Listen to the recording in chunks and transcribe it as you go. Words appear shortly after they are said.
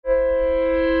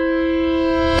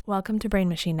Welcome to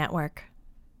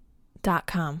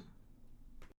BrainMachineNetwork.com.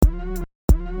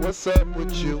 What's up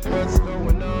with you? What's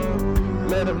going on?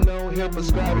 Let them know he'll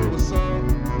prescribe you a song.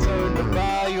 Turn the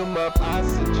volume up, I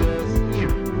suggest you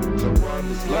to one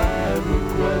this live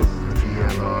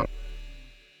request.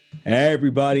 Hey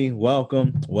everybody,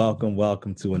 welcome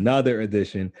to another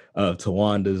edition of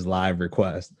Tawanda's Live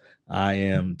Request. I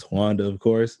am Tawanda, of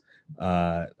course.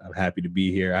 I'm happy to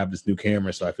be here. I have this new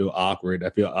camera, so I feel awkward. I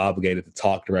feel obligated to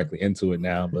talk directly into it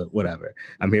now, but whatever.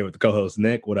 I'm here with the co-host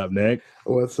Nick. What up, Nick?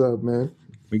 What's up, man?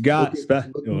 We got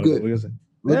good.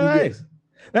 Nice.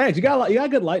 Thanks. You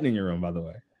got good lighting in your room, by the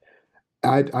way.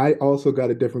 I also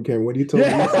got a different camera. When you told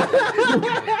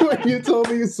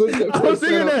me you switched it, I was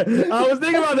thinking that. I was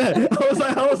thinking about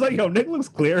that. I was like, yo, Nick looks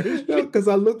clear. Because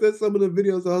I looked at some of the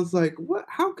videos, I was like, what?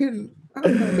 How can I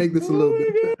make this a little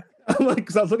bit better? I'm like,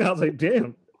 because I was like,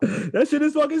 damn, that shit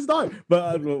is fucking stark.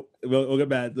 But we'll get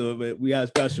back to it. We got a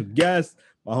special guest,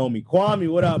 my homie Kwame.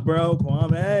 What up, bro?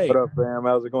 Kwame, hey. What up, fam?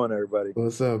 How's it going, everybody?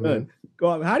 What's up, man?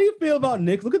 Kwame, how do you feel about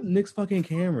Nick? Look at Nick's fucking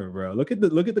camera, bro. Look at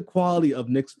the quality of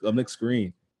Nick's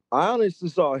screen. I honestly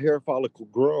saw a hair follicle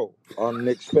grow on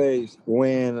Nick's face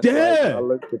when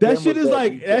that shit is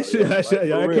like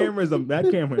that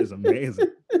camera is amazing.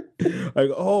 Like,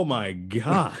 oh my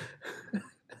god.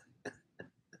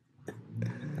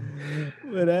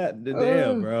 But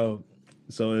damn, bro.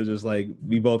 So it's just like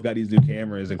we both got these new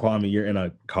cameras, and Kwame, you're in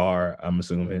a car, I'm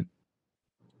assuming.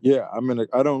 Yeah,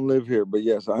 I don't live here, but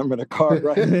yes, I'm in a car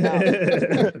right now.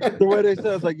 The way they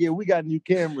say it's like, yeah, we got new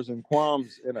cameras, and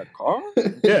Quam's in a car.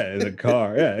 Yeah, in a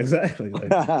car. Yeah, exactly.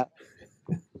 Like,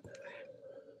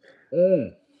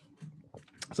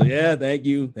 So yeah, thank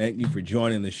you for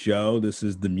joining the show. This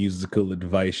is the Musical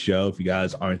Advice Show. If you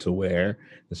guys aren't aware,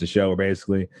 it's a show where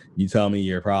basically you tell me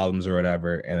your problems or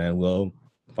whatever, and then we'll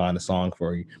find a song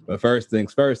for you. But first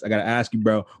things first, I gotta ask you,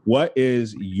 bro, what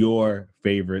is your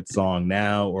favorite song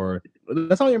now, or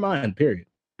that's on your mind, period?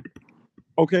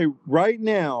 Okay, right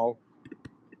now,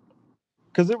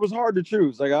 because it was hard to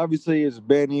choose. Like, obviously, it's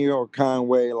Benny or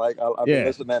Conway. Like, I've been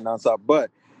listening to that nonstop,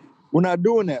 but we're not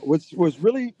doing that. What's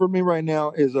really for me right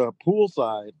now is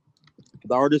Poolside.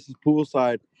 The artist is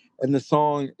Poolside, and the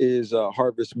song is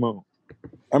Harvest Moon.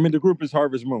 I mean, the group is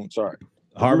Harvest Moon. Sorry,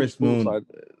 Harvest Moon. The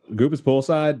group is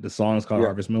Poolside. The song is called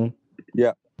Harvest Moon.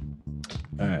 Yeah.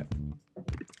 All right.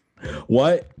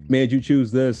 What made you choose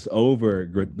this over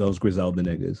those Griselda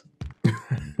niggas?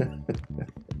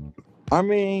 I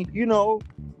mean,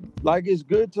 like, it's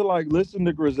good to like listen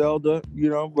to Griselda,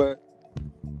 but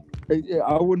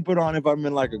I wouldn't put on if I'm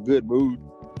in like a good mood.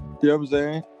 You know what I'm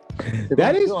saying?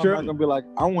 That is true. I'm not gonna be like,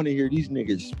 I want to hear these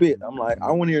niggas spit. I'm like, I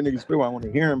want to hear niggas spit. I want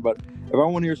to hear them. But if I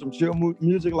want to hear some chill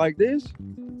music like this,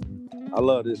 I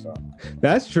love this song.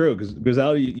 That's true, because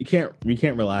Griselda, you can't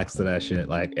relax to that shit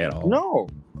like at all. No,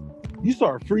 you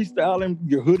start freestyling,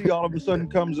 your hoodie all of a sudden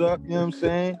comes up. You know what I'm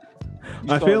saying?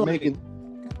 I feel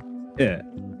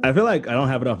like I don't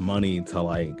have enough money to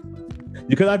like.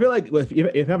 Because I feel like if you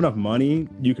have enough money,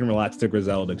 you can relax to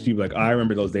Griselda. Because you're like, I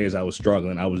remember those days I was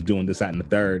struggling. I was doing this, that, and the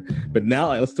third. But now,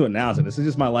 like, let's do it now. So this is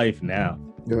just my life now.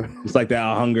 Yeah. It's like that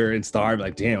hunger and starve.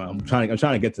 Like, damn, I'm trying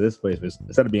to get to this place. But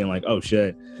instead of being like, oh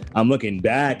shit, I'm looking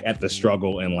back at the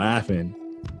struggle and laughing.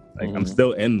 Like, I'm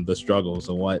still in the struggle.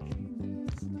 So what?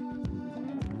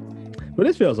 But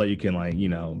this feels like you can, like,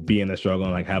 be in the struggle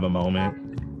and like have a moment.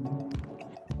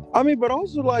 I mean, but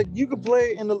also, like, you could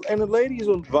play and the ladies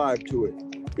will vibe to it.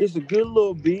 It's a good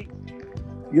little beat.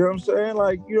 You know what I'm saying?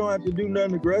 Like, you don't have to do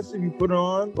nothing aggressive. You put it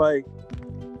on, like.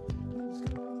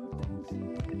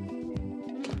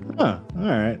 All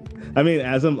right. I mean,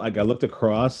 as I looked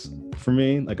across for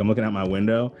me, like, I'm looking out my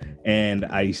window and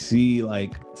I see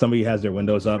like somebody has their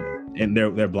windows up and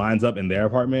their blinds up in their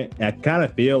apartment. And I kind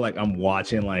of feel like I'm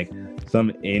watching like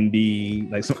some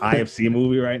indie, like some IFC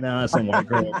movie right now. Some white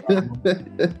girl.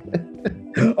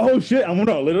 Oh shit!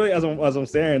 Literally as I'm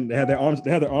staring, they have their arms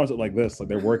up like this, like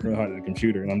they're working hard at the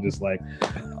computer, and I'm just like,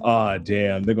 oh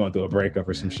damn, they're going through a breakup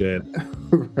or some shit.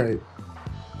 Right.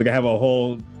 Like, I have a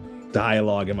whole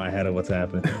dialogue in my head of what's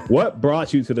happening. What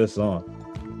brought you to this song?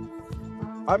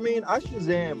 I mean, I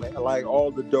Shazam it, like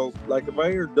all the dope. Like, if I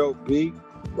hear dope beat,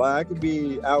 like, I could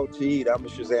be out to eat, I'm a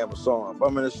Shazam a song. If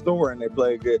I'm in a store and they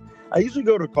play good, I usually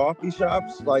go to coffee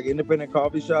shops, like independent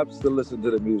coffee shops, to listen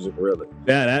to the music. Really?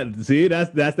 Yeah,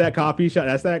 that's that coffee shop.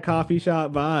 That's that coffee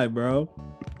shop vibe, bro.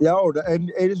 Yo,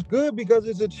 and it's good because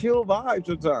it's a chill vibe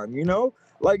sometimes.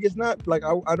 Like, it's not like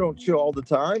I don't chill all the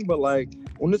time, but like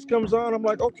when this comes on, I'm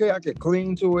like, okay, I can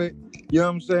clean to it. You know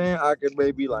what I'm saying? I could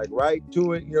maybe like write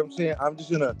to it. You know what I'm saying? I'm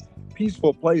just in a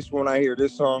peaceful place when I hear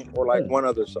this song or like one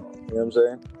other song. You know what I'm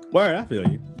saying? Word, I feel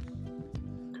you.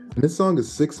 And this song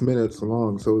is 6 minutes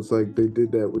long, so it's like they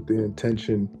did that with the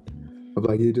intention of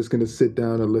like you're just gonna sit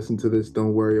down and listen to this.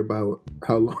 Don't worry about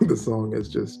how long the song is.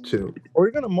 Just chill. Or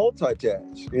you're gonna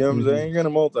multitask. You know what I'm saying? You're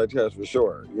gonna multitask for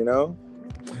sure. You know?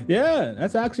 Yeah,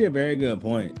 that's actually a very good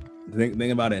point.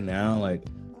 Think about it now, like,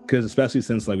 because especially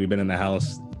since like we've been in the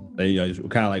house, you know,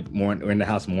 kind of like we're in the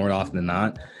house more often than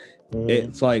not.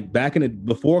 It's like back in the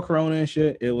before Corona and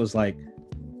shit, it was like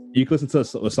you could listen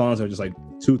to songs that are just like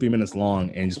 2-3 minutes long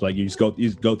and just like you just go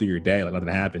through your day like nothing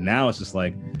happened. Now it's just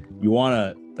like you want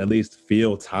to at least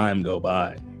feel time go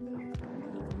by.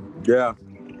 Yeah.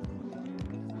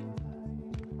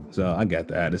 So I get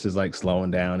that. This is like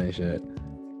slowing down and shit.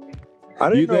 I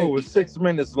didn't know it was 6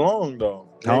 minutes long though.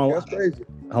 That's crazy.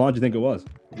 How long do you think it was?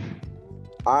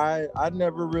 I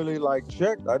never really like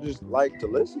checked. I just like to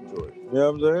listen to it. You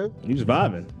know what I'm saying? You just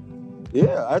vibing.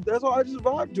 Yeah, that's why I just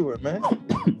vibe to it, man.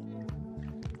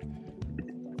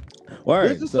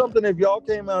 This is something, if y'all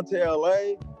came out to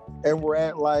LA and were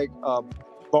at like a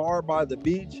bar by the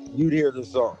beach, you'd hear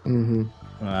this song.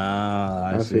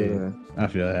 I see. I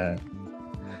feel that.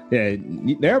 Yeah,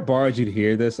 there are bars you'd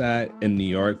hear this at in New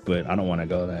York, but I don't want to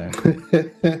go there.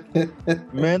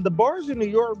 Man, the bars in New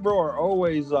York, bro, are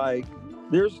always like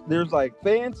there's like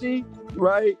fancy,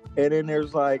 right? And then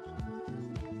there's like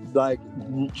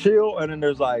chill, and then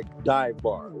there's like dive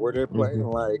bar where they're playing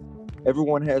like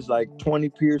everyone has like 20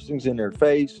 piercings in their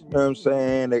face. You know what I'm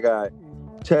saying? They got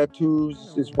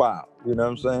tattoos. It's wild. You know what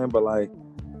I'm saying? But like,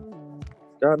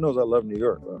 God knows I love New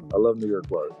York, bro. I love New York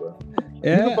bars, bro.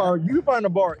 Yeah. You can find a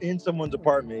bar in someone's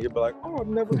apartment. You'll be like, oh, I've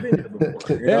never been here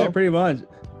before. You know? Pretty much.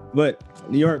 But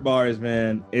New York bars,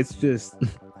 man, it's just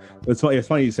it's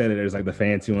funny you say that there's like the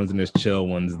fancy ones and there's chill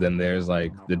ones, then there's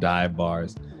like the dive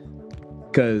bars.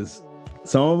 Because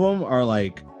some of them are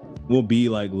like will be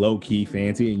like low-key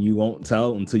fancy and you won't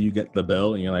tell until you get the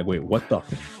bill and you're like, wait, what the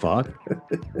fuck?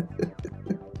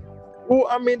 Well,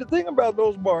 I mean, the thing about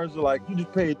those bars is like you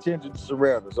just pay attention to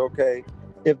surroundings, okay?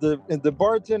 If the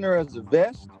bartender has a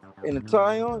vest and a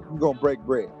tie on, you're gonna break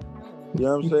bread. You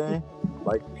know what I'm saying?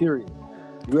 Like, period.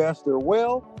 You ask her,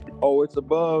 well, oh, it's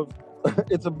above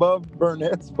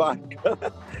Burnett's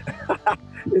vodka.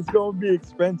 It's gonna be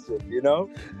expensive, you know?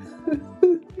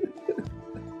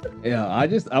 Yeah,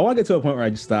 I want to get to a point where I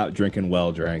just stop drinking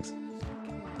well drinks.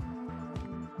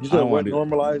 You said what?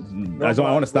 Normalize.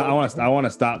 I want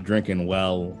to stop drinking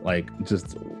well. Like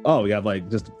just we have like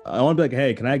just I want to be like,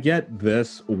 hey, can I get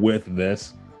this with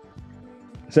this?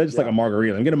 Instead of just like a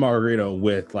margarita, I'm getting a margarita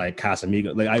with like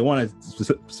Casamigos. Like I want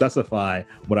to specify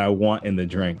what I want in the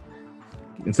drink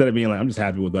instead of being like, I'm just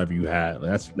happy with whatever you have.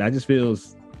 That just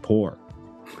feels poor.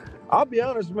 I'll be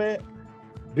honest, man.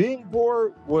 Being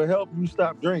poor will help you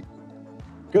stop drinking.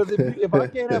 Because if I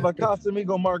can't have a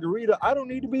Casamigo margarita, I don't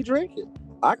need to be drinking.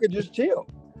 I could just chill.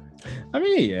 I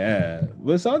mean, yeah,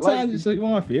 but sometimes you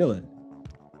want to feel it.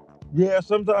 Yeah,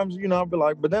 sometimes I'll be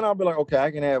like, but then I'll be like, okay,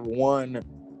 I can have one.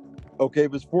 Okay,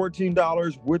 if it's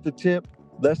 $14 with the tip,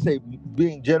 let's say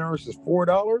being generous is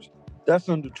 $4. That's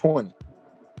under 20.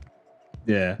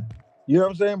 Yeah. You know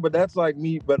what I'm saying? But that's like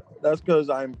me, but that's because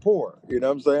I'm poor. You know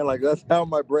what I'm saying? Like that's how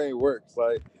my brain works.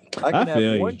 Like I can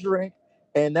have one drink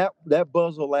and that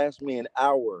buzz will last me an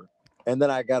hour and then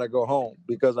I gotta go home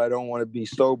because I don't want to be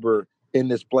sober in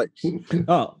this place.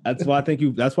 Oh, that's why I think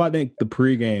the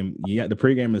pregame, the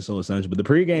pregame is so essential. But the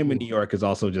pregame in New York is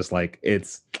also just like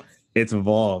it's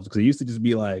evolved because it used to just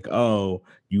be like, oh,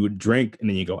 you would drink and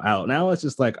then you go out. Now it's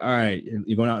just like, all right,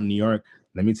 you're going out in New York.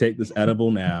 Let me take this edible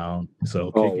now.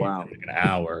 So wow, like an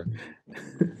hour.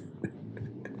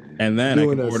 And then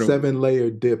doing a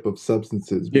 7-layer dip of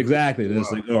substances. Exactly. Wow.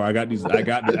 It's like, oh,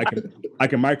 I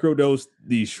can microdose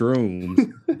these shrooms.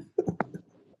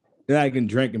 Then I can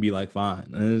drink and be like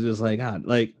fine. And it's just like, God,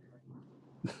 like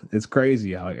it's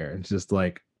crazy out here. It's just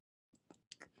like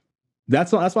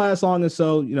that's why that song is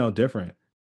so, different.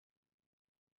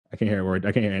 I can't hear a word.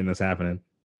 I can't hear anything that's happening.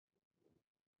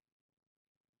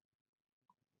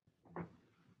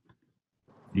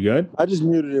 You good? I just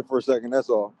muted it for a second. That's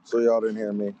all. So y'all didn't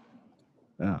hear me.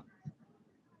 Yeah.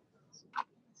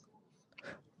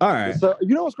 All right. So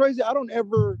you know what's crazy? I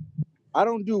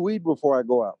don't do weed before I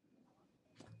go out.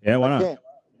 Yeah, why not?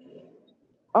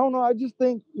 I don't know. I just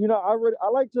think, I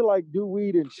like to like do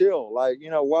weed and chill. Like,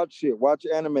 watch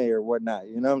anime or whatnot.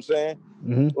 You know what I'm saying?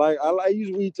 Mm-hmm. Like I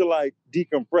use weed to like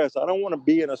decompress. I don't want to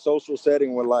be in a social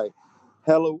setting with like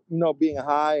hella, being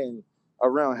high and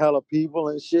around hella people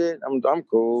and shit. I'm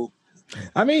cool.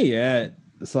 I mean, yeah,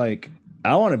 it's like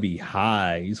I want to be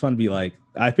high. You just want to be like,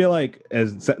 I feel like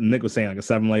as Nick was saying, like a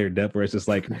 7-layer dip where it's just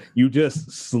like you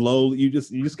just slowly, you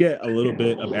just get a little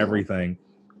bit of everything,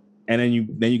 and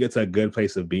then you get to a good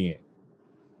place of being.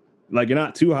 Like you're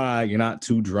not too high, you're not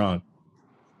too drunk.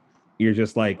 You're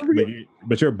just like,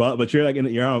 but you're like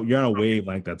you're on a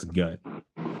wavelength that's good.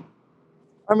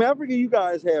 I mean, I forget you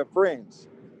guys have friends.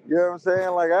 You know what I'm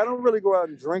saying? Like, I don't really go out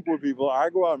and drink with people. I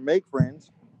go out and make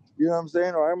friends. You know what I'm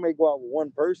saying? Or I may go out with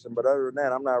one person, but other than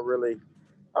that, I'm not really.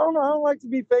 I don't know. I don't like to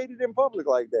be faded in public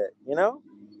like that. You know?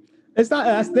 It's not.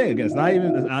 That's the thing. It's not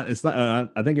even. It's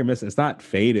not. I think you're missing. It's not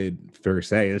faded per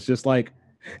se. It's just like.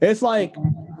 It's like,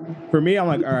 for me, I'm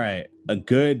like, all right, a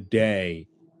good day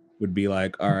would be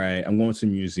like, all right, I'm going to a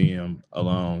museum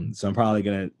alone, so I'm probably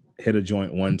gonna hit a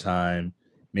joint one time,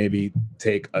 maybe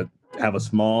have a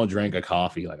small drink of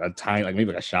coffee, like a tiny, like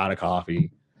maybe like a shot of coffee,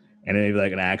 and then maybe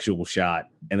like an actual shot,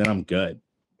 and then I'm good.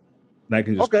 And I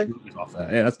can just cruise off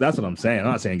that. Yeah, that's what I'm saying. I'm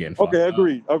not saying getting fucked up.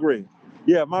 Agreed.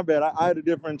 Yeah, my bad. I had a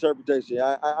different interpretation.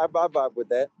 I vibe with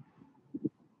that.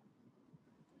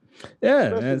 Yeah,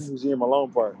 the museum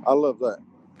alone part. I love that.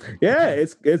 Yeah,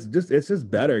 it's just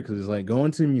better because it's like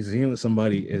going to a museum with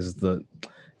somebody is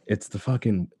it's the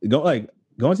fucking going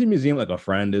to a museum like a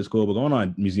friend is cool, but going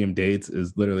on museum dates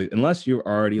is literally, unless you're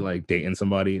already like dating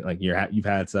somebody, like you've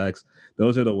had sex,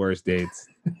 those are the worst dates.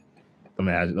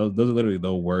 Imagine those are literally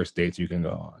the worst dates you can go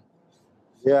on.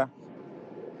 Yeah,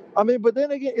 I mean, but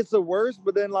then again, it's the worst.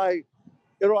 But then like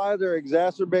it'll either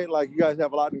exacerbate like you guys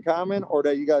have a lot in common or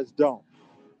that you guys don't.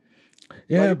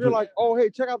 Yeah, like if you're like, oh hey,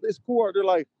 check out this cool art, they're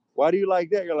like, why do you like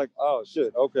that? You're like, oh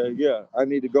shit, okay, yeah, I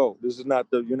need to go. This is not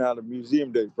you're not a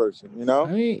museum date person, you know?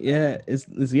 I mean, yeah, it's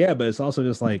but it's also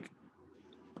just like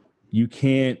you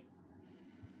can't.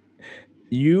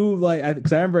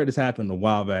 Because I remember this happened a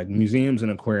while back. Museums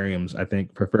and aquariums, I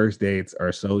think, for first dates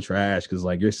are so trash because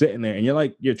like you're sitting there and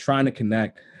you're trying to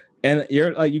connect, and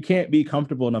you're like you can't be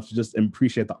comfortable enough to just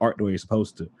appreciate the art the way you're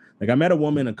supposed to. Like I met a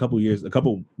woman a couple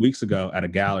weeks ago at a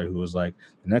gallery who was like,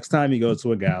 the next time you go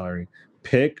to a gallery,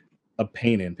 pick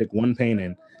one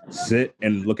painting, sit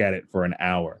and look at it for an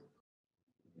hour,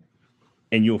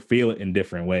 and you'll feel it in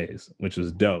different ways, which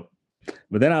was dope.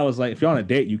 But then I was like, if you're on a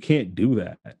date, you can't do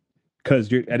that.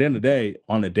 Because you're at the end of the day,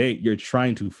 on a date, you're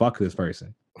trying to fuck this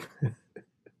person.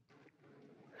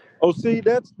 Oh, see,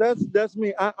 that's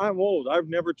me. I'm old. I've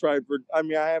never tried I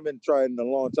haven't tried in a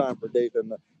long time for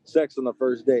dating sex on the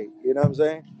first date. You know what I'm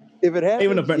saying? If it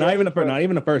happens, not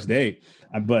even the first date,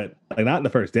 but like not the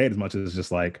first date as much as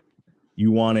just like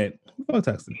you want it. Oh,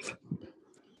 text it.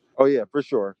 Oh yeah, for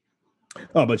sure.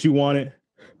 Oh, but you want it.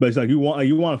 But it's like you want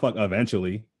to fuck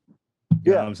eventually.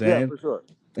 You know what I'm saying? Yeah, for sure.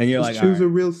 And you're just like, choose a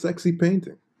real sexy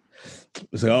painting.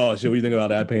 It's like, oh shit, what do you think about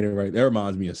that painting? Right, that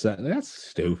reminds me of sex. That's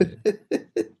stupid.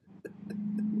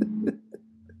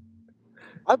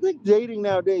 I think dating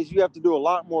nowadays, you have to do a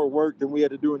lot more work than we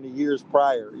had to do in the years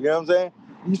prior. You know what I'm saying?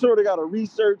 You sort of got to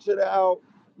research it out.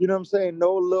 You know what I'm saying?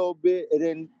 Know a little bit, and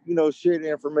then share the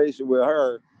information with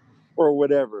her or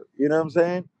whatever. You know what I'm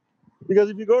saying? Because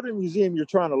if you go to a museum, you're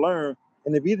trying to learn,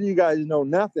 and if either of you guys know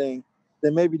nothing,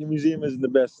 then maybe the museum isn't the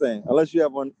best thing. Unless you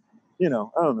have one, I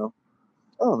don't know.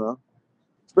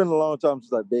 It's been a long time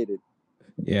since I've dated.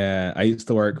 Yeah, I used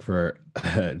to work for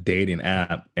a dating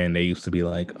app, and they used to be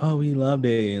like, "Oh, we love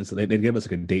dating," so they'd give us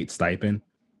like a date stipend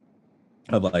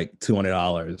of like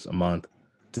 $200 a month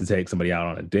to take somebody out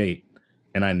on a date,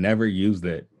 and I never used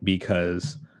it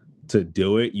because to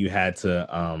do it, you had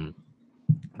to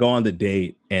go on the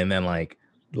date and then like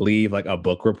leave like a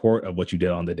book report of what you did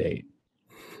on the date.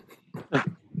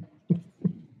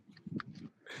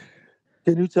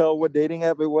 Can you tell what dating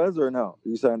app it was or no?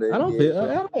 You signed an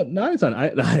NDA? I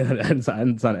didn't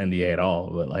sign an NDA at all,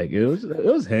 but like it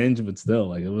was Hinge, but still,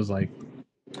 like it was like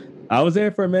I was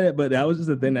there for a minute, but that was just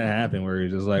the thing that happened where you're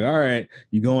just like, all right,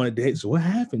 you go on a date. So what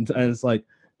happened? And it's like,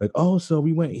 oh, so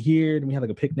we went here, then we had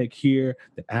like a picnic here.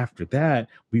 Then after that,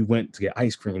 we went to get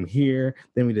ice cream here.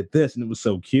 Then we did this, and it was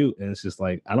so cute. And it's just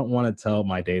like, I don't want to tell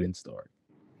my dating story.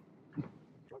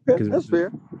 Okay, that's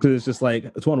fair. Because it's just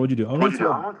like, Tuan, what'd you do? We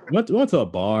went to a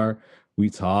bar, we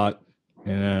talked,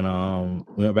 and then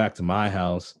we went back to my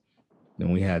house,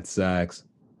 and we had sex,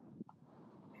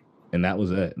 and that was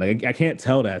it. Like I can't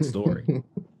tell that story.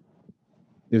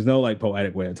 There's no like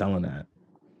poetic way of telling that.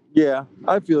 Yeah,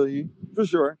 I feel you for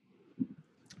sure.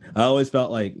 I always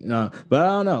felt like but I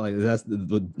don't know. Like that's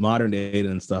the modern dating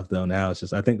and stuff though. Now it's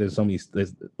just I think there's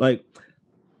like.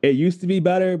 It used to be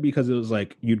better because it was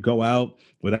like you'd go out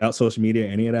without social media,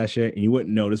 any of that shit, and you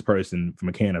wouldn't know this person from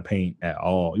a can of paint at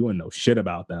all. You wouldn't know shit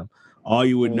about them. All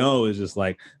you would know is just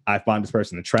like, I find this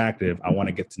person attractive. I want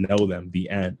to get to know them. The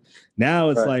end. Now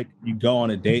it's like you go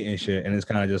on a date and shit, and it's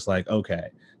kind of just like, okay,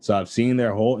 so I've seen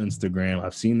their whole Instagram,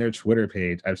 I've seen their Twitter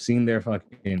page, I've seen their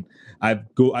fucking, I've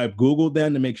Googled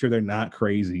them to make sure they're not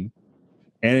crazy.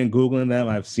 And in Googling them,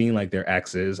 I've seen like their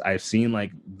exes. I've seen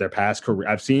like their past career.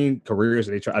 I've seen careers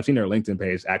that I've seen their LinkedIn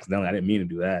page accidentally. I didn't mean to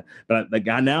do that, but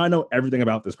now I know everything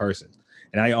about this person.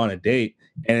 And now you're on a date,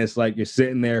 and it's like you're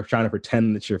sitting there trying to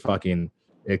pretend that you're fucking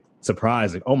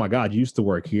surprised. Like, oh my God, you used to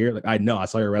work here. Like, I know. I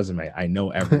saw your resume. I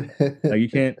know everything. Like, you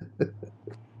can't.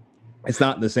 It's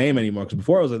not the same anymore. Because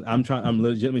before it was, I'm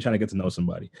legitimately trying to get to know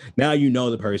somebody. Now you know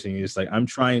the person. You're just like, I'm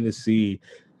trying to see.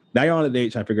 Now you're on a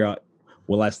date trying to figure out,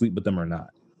 will I sleep with them or not?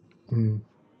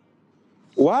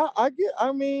 Wow, I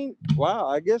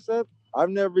guess that I've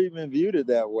never even viewed it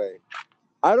that way.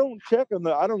 I don't check on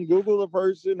I don't Google the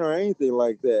person or anything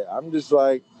like that. I'm just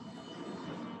like,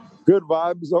 good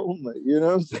vibes only, you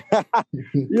know what I'm saying?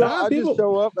 I just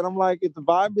show up and I'm like, if the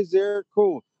vibe is there,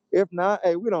 cool. If not,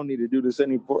 hey, we don't need to do this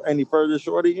any further,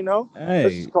 shorty, you know? Hey.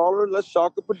 Let's just call her, let's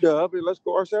chalk up a dub, and let's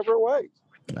go our separate ways.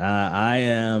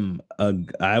 I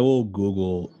will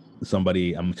Google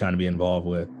somebody I'm trying to be involved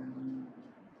with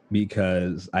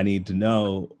because I need to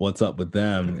know what's up with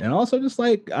them. And also just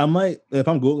like, if I'm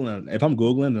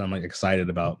Googling, then I'm like excited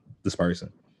about this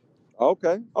person.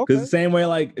 Okay. Because the same way,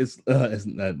 like it's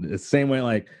the same way,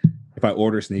 like if I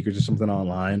order sneakers or something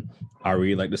online, I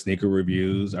read like the sneaker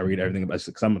reviews. I read everything about it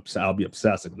because I'll be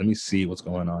obsessed. Like, let me see what's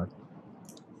going on.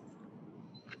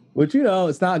 Which, you know,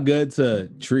 it's not good to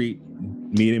treat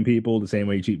meeting people the same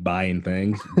way you treat buying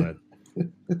things, but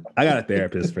I got a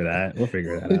therapist for that. We'll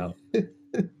figure that out.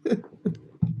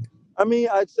 I mean,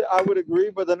 I'd say I would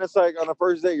agree, but then it's like on the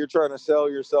first date, you're trying to sell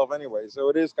yourself anyway. So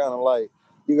it is kind of like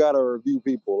you got to review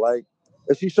people. Like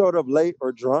if she showed up late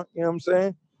or drunk, you know what I'm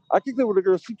saying? I kicked it with a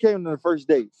girl. She came to the first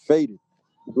date, faded,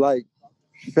 like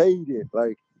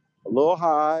a little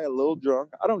high, a little drunk.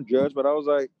 I don't judge, but I was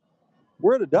like,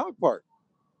 we're at a dog park.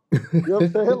 You know what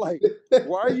I'm saying? Like,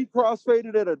 why are you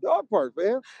cross-faded at a dog park,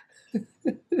 man?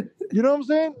 You know what I'm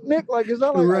saying, Nick? Like, it's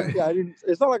not like right.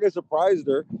 It's not like I surprised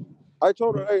her. I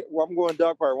told her, hey, well, I'm going to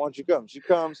dog park. Why don't you come? She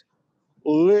comes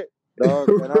lit, dog.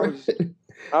 And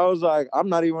I was like, I'm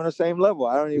not even on the same level.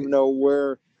 I don't even know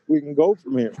where we can go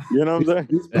from here. You know what I'm saying?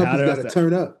 These puppies got to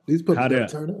turn up. These puppies got to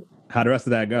turn up. How'd the rest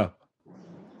of that go?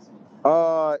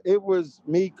 It was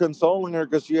me consoling her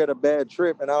because she had a bad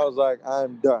trip, and I was like,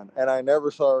 I'm done. And I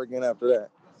never saw her again after that.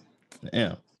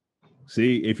 Damn.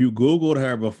 See, if you Googled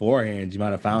her beforehand, you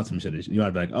might have found some shit. You might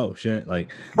be like, oh shit, like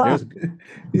there's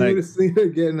you would have seen her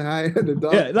getting high at the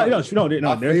dog. Yeah, no,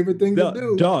 favorite thing to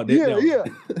do. Dog, yeah.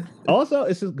 Also,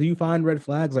 it's just you find red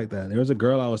flags like that. There was a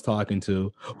girl I was talking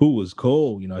to who was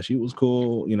cool. You know, she was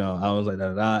cool. You know, I was like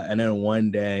and then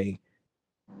one day,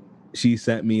 she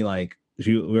sent me like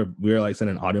we were like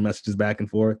sending audio messages back and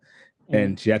forth,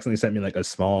 and she accidentally sent me like a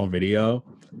small video,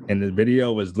 and the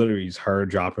video was literally just her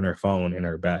dropping her phone in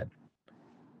her bed.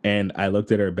 And I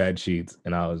looked at her bed sheets,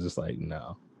 and I was just like,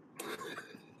 no.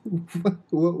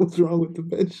 What was wrong with the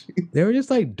bed sheets? They were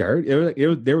just like dirty.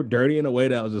 They were dirty in a way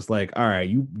that I was just like, all right,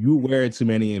 you wear too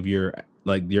many of your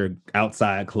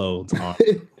outside clothes on.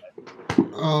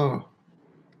 Oh.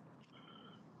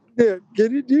 Yeah,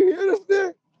 do you hear this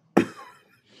thing?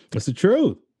 It's the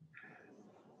truth.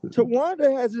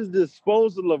 Tawanda has his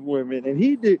disposal of women, and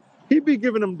he be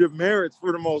giving them demerits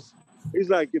for the most. He's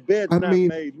like, your bed's not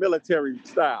made military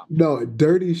style. No,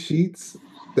 dirty sheets.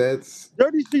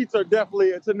 Dirty sheets are definitely,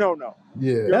 it's a no-no.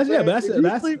 Yeah.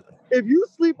 If you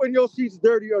sleep on your sheets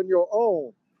dirty on your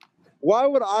own, why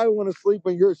would I want to sleep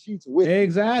on your sheets with you?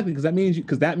 Exactly, because that means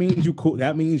you cool.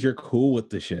 That means you're cool with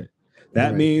the shit.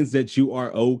 That means that you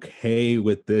are okay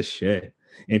with this shit.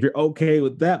 And if you're okay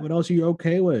with that, what else are you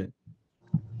okay with?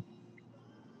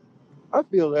 I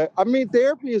feel that. I mean,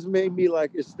 therapy has made me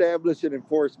like establish and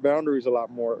enforce boundaries a lot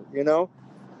more, you know?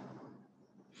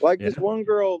 Like this one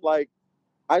girl, like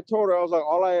I told her, I was like,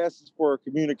 all I ask is for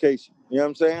communication. You know what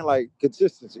I'm saying? Like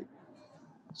consistency.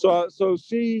 So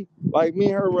she, like me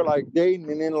and her were like dating,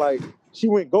 and then like she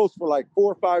went ghost for like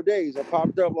 4 or 5 days and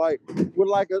popped up like with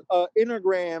like a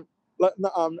Instagram,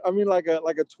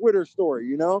 like a Twitter story,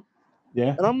 you know?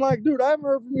 Yeah. And I'm like, dude, I haven't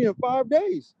heard from you in 5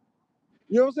 days.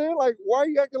 You know what I'm saying? Like, why are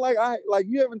you acting like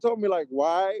you haven't told me like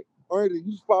why or anything?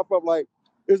 You just pop up like,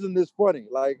 isn't this funny?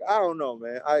 Like, I don't know,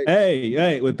 man.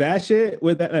 Hey, with that shit,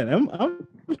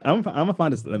 I'm gonna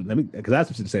find this. Let me, because I have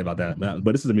some shit to say about that.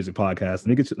 But this is a music podcast.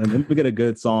 Let me get a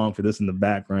good song for this in the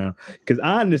background, because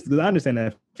I understand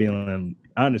that feeling.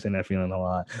 I understand that feeling a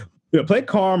lot. Yeah, play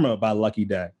 "Karma" by Lucky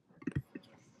Day.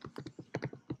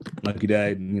 Lucky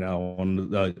Day, you know, on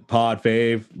the pod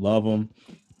fave, love him.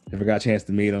 Never got a chance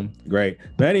to meet him. Great.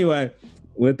 But anyway,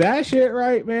 with that shit,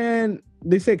 right, man,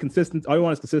 they say consistency. All you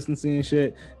want is consistency and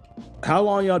shit. How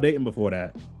long y'all dating before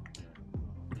that?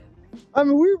 I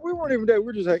mean, we weren't even dating.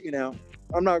 We're just hanging out.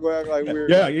 I'm not going to act like we're.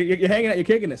 Yeah, you're hanging out, you're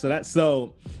kicking it.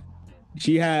 So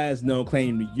she has no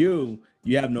claim to you.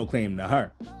 You have no claim to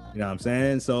her. You know what I'm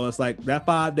saying? So it's like that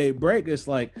 5-day break. It's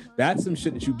like that's some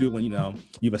shit that you do when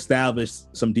you've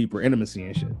established some deeper intimacy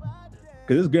and shit.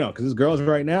 Because there's girls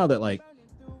right now that like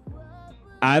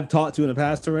I've talked to in the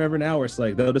past or whatever now, where it's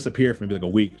like they'll disappear for maybe like a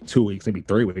week, 2 weeks, maybe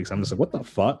 3 weeks. I'm just like, what the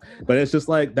fuck? But it's just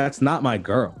like that's not my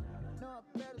girl.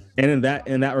 And in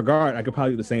that regard, I could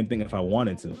probably do the same thing if I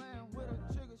wanted to.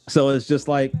 So it's just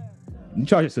like you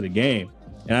charge it to the game,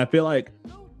 and I feel like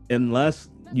unless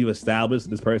you establish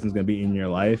this person's gonna be in your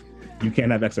life, you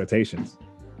can't have expectations.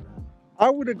 I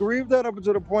would agree with that up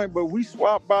to the point, but we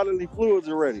swap bodily fluids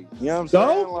already. You know what I'm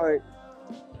saying? Like,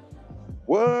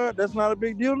 what? That's not a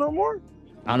big deal no more?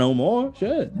 I know more.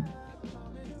 Shit.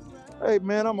 Hey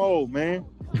man, I'm old, man.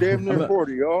 Damn near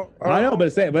 40, y'all. I know,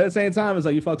 but at the same time, it's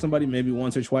like you fuck somebody maybe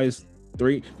once or twice,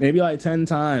 3, maybe like 10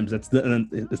 times.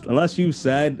 Unless you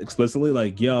said explicitly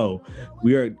like, yo,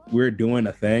 we're doing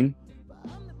a thing.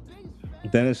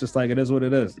 Then it's just like it is what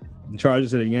it is. You charge it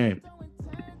to the game.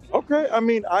 Okay, I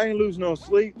mean, I ain't lose no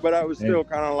sleep, but I was still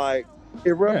kind of like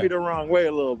it rubbed me the wrong way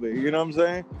a little bit. You know what I'm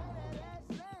saying?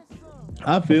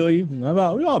 I feel you.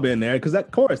 We all been there because that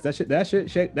shit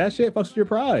fucks with your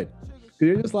pride.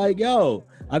 You're just like, yo,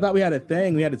 I thought we had a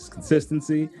thing. We had this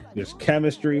consistency. There's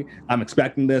chemistry. I'm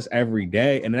expecting this every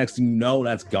day, and the next thing you know,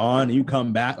 that's gone. And you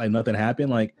come back like nothing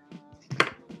happened. Like.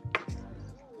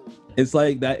 It's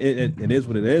like that. It is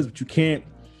what it is, but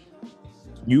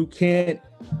you can't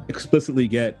explicitly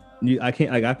get. I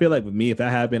can't. Like I feel like with me, if that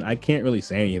happened, I can't really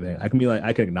say anything. I can be like,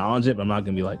 I can acknowledge it, but I'm not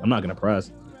gonna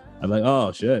press. I'm like,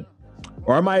 oh shit.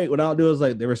 Or I might. What I'll do is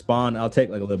like they respond. I'll take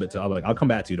like a little bit. I'll come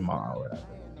back to you tomorrow or whatever.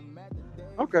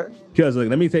 Okay. Because like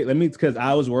because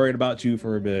I was worried about you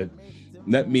for a bit.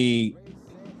 Let me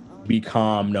be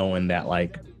calm, knowing that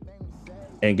like,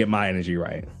 and get my energy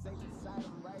right.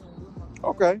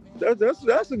 Okay,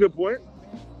 that's a good point.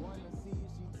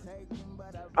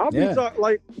 I'll be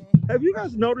like, have you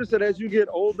guys noticed that as you get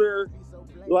older,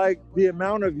 like the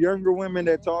amount of younger women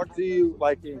that talk to you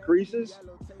like increases?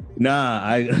 Nah,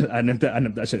 I nipped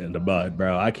that shit in the bud,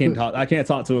 bro. I can't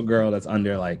talk to a girl that's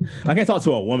under like I can't talk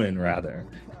to a woman rather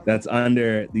that's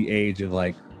under the age of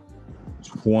like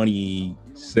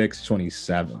 26,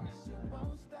 27.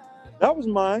 That was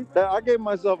mine. I gave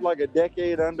myself like a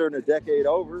decade under and a decade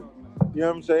over. You know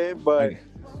what I'm saying? But I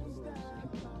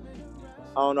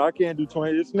don't know. I can't do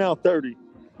 20. It's now 30. You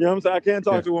know what I'm saying? I can't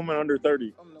talk to a woman under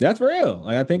 30. That's for real.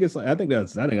 Like I think that's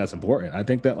important. I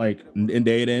think that like in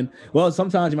dating, well,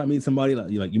 sometimes you might meet somebody that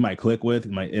you might click with.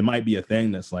 It might be a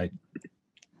thing that's like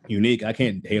unique. I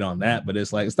can't hate on that, but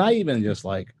it's not even just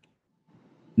like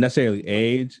necessarily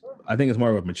age. I think it's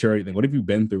more of a maturity thing. What have you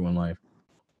been through in life?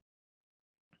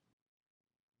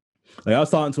 Like I was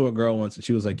talking to a girl once and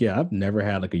she was like, yeah, I've never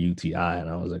had like a UTI. And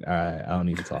I was like, all right, I don't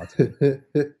need to talk to you.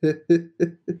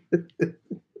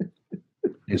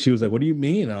 And she was like, what do you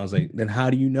mean? And I was like, then how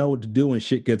do you know what to do when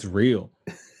shit gets real?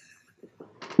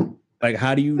 Like,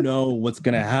 how do you know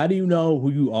how do you know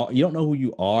who you are? You don't know who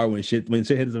you are when shit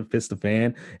hits the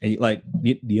fan. And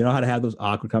do you know how to have those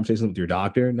awkward conversations with your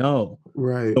doctor? No.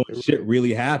 Right. So when shit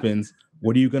really happens,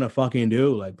 what are you going to fucking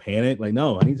do? Like panic? Like,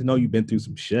 no, I need to know you've been through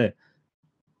some shit.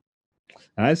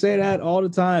 And I say that all the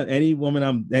time. Any woman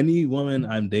I'm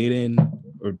dating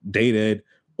or dated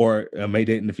or may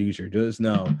date in the future, just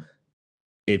know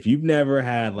if you've never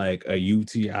had like a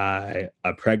UTI,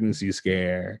 a pregnancy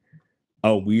scare,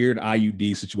 a weird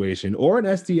IUD situation, or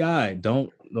an STI,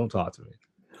 don't talk to me.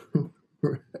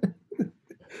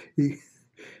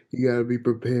 You gotta be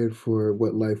prepared for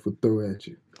what life would throw at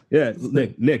you. Yeah,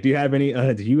 Nick, do you have any?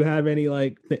 Do you have any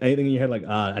like anything in your head? Like,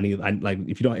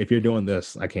 if you're doing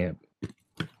this, I can't.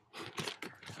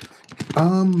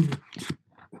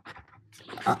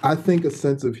 I think a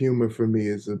sense of humor for me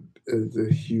is a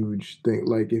huge thing.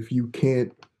 Like if you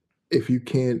can't,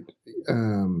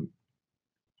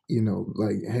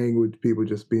 like hang with people,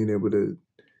 just being able to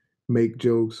make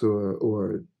jokes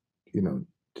or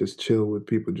just chill with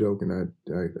people joking. I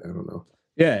don't know.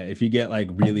 Yeah, if you get like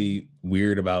really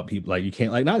weird about people, like you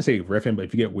can't like not say riffing, but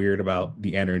if you get weird about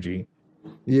the energy.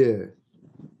 Yeah.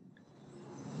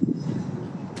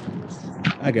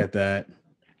 I get that.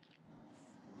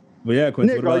 But yeah,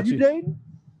 Quincy, Nick, what about are you dating?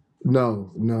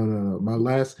 No.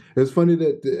 It's funny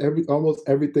that almost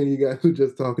everything you guys were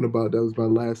just talking about, that was my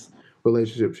last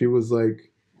relationship. She was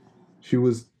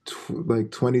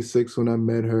 26 when I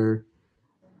met her.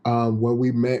 When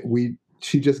we met,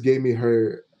 she just gave me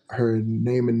her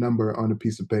name and number on a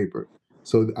piece of paper.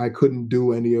 So I couldn't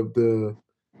do any of the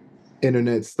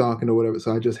internet stalking or whatever.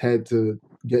 So I just had to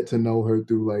get to know her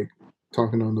through like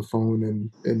talking on the phone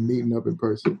and meeting up in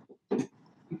person.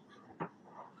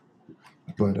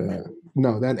 But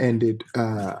no, that ended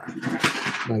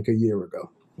like a year ago.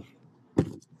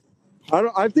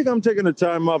 I think I'm taking a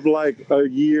time off like a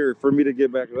year for me to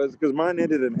get back because mine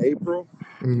ended in April.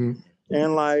 Mm-hmm.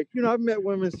 And like, you know, I've met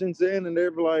women since then and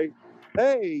they're like,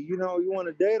 hey, you know, you want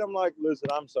to date? I'm like, listen,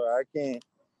 I'm sorry,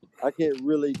 I can't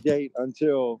really date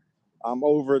until I'm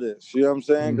over this. You know what I'm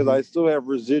saying? Because I still have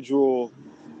residual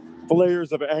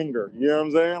flares of anger. You know what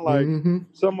I'm saying? Like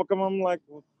someone come on, I'm like,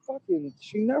 well, fucking,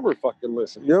 she never fucking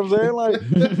listened. You know what I'm saying? Like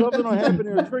something will happen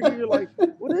or trigger you. Like,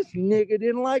 well, this nigga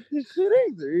didn't like this shit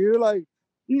either. You're like,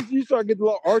 you start getting a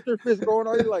little Arthur fist going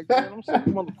on. You're like, man, I'm so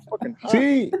motherfucking hot.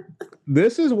 See,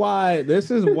 this is the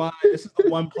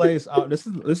one place.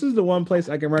 This is the one place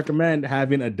I can recommend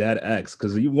having a dead ex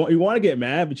because you want to get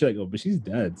mad, but you're like, oh, but she's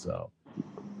dead, so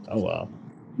oh well,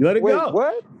 you let it go.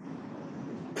 What?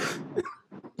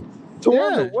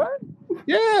 Tawanda, what?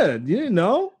 Yeah, you didn't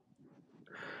know?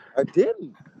 I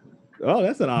didn't. Oh,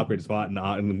 that's an awkward spot in the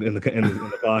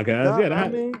podcast.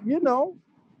 No,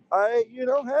 I mean,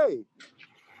 hey,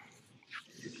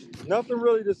 nothing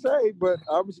really to say, but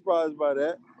I'm surprised by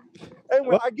that.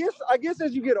 Anyway, I guess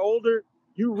as you get older,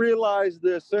 you realize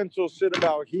the essential shit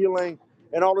about healing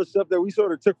and all the stuff that we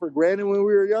sort of took for granted when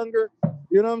we were younger.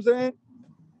 You know what I'm saying?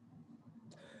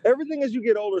 Everything as you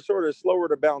get older sort of slower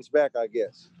to bounce back, I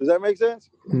guess. Does that make sense?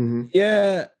 Mm-hmm.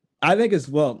 Yeah, I think it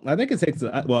takes,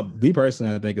 me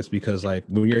personally, I think it's because like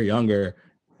when you're younger,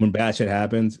 when bad shit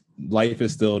happens, life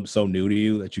is still so new to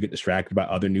you that you get distracted by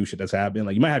other new shit that's happening.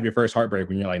 Like you might have your first heartbreak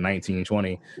when you're like 19,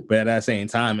 20, but at that same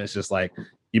time, it's just like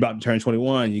you're about to turn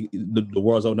 21, the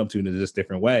world's opened up to you in this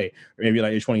different way. Or maybe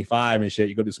like you're 25 and shit,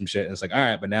 you go do some shit and it's like, all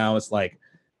right, but now it's like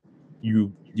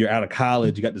you're out of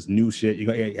college, you got this new shit, you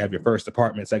have your first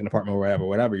apartment, second apartment, or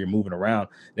whatever, you're moving around.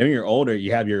 Then when you're older,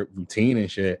 you have your routine and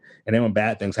shit. And then when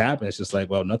bad things happen, it's just like,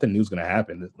 well, nothing new's gonna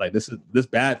happen. Like this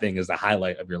bad thing is the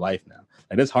highlight of your life now.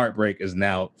 Like this heartbreak is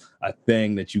now a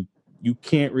thing that you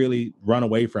can't really run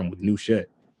away from with new shit.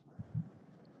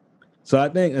 So I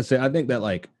think that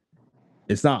like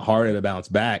it's not harder to bounce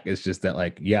back. It's just that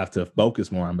like you have to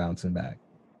focus more on bouncing back.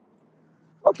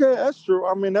 Okay, that's true.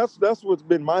 I mean, that's what's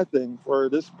been my thing for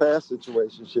this past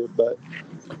situationship. But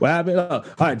what happened? All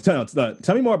right,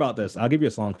 tell me more about this. I'll give you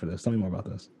a song for this. Tell me more about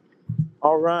this.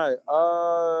 All right.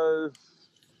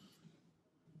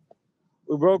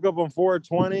 We broke up on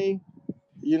 420.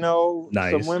 You know,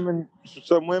 nice.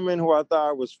 Some women who I thought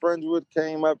I was friends with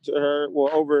came up to her, well,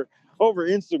 over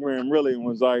Instagram, really, and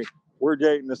was like, "We're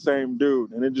dating the same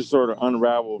dude," and it just sort of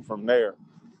unraveled from there.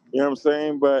 You know what I'm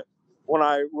saying? But when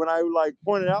I like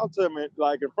pointed out to him,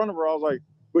 like in front of her, I was like,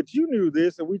 "But you knew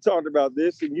this, and we talked about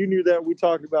this, and you knew that we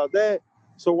talked about that.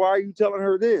 So why are you telling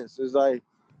her this?" It's like,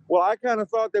 well, I kind of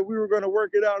thought that we were going to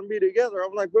work it out and be together.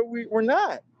 I'm like, but we're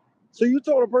not. So you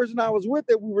told a person I was with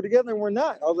that we were together and we're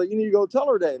not. I was like, you need to go tell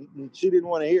her that. And she didn't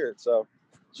want to hear it. So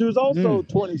she was also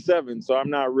 27. So I'm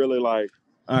not really like.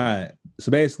 All right.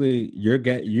 So basically,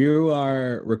 you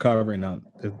are recovering now.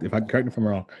 If I correct me if I'm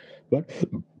wrong, but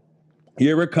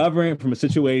you're recovering from a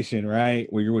situation, right,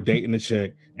 where you were dating a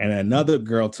chick, and another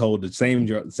girl told the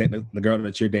girl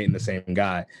that you're dating the same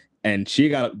guy, and so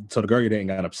the girl you're dating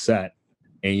got upset,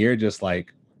 and you're just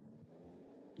like,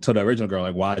 to the original girl,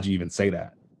 like, why'd you even say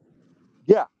that?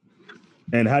 Yeah.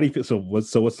 And how do you feel? So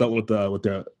what's up with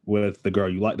the girl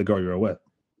you like, the girl you were with?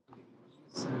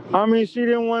 I mean, she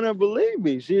didn't want to believe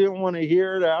me. She didn't want to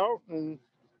hear it out. And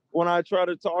when I tried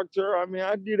to talk to her, I mean,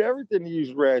 I did everything to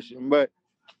use ration, but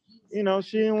you know,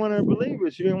 she didn't want to believe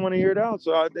it. She didn't want to hear it out.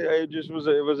 So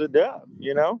it was a dub,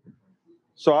 you know?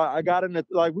 So I got in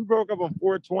like, we broke up on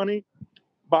 420.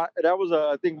 But that was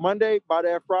I think Monday. By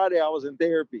that Friday, I was in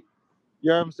therapy. You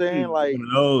know what I'm saying? Like one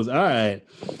of those. All right.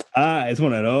 It's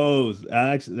one of those.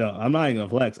 I'm not even gonna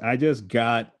flex. I just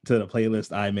got to the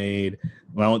playlist I made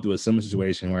when I went through a similar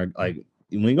situation where, like,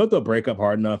 when you go through a breakup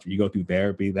hard enough, you go through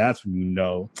therapy. That's when you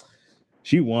know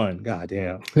she won. God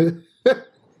damn.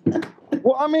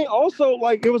 Well, I mean, also,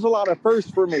 like, it was a lot of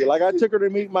firsts for me. Like, I took her to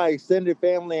meet my extended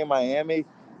family in Miami.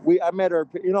 I met her.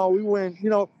 You know, we went. You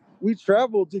know, we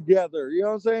traveled together. You know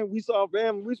what I'm saying? We saw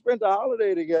family. We spent the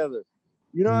holiday together.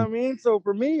 You know what I mean? So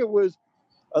for me, it was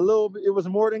it was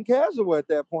more than casual at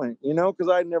that point, you know, because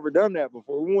I'd never done that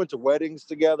before. We went to weddings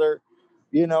together,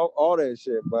 you know, all that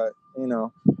shit. But, you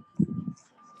know,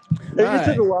 it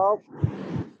took a while.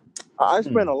 I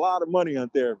spent a lot of money on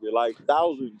therapy, like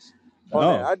thousands.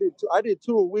 I did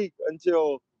 2 a week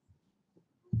until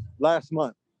last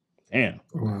month. Damn.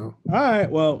 Wow. All right.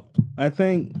 Well, I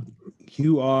think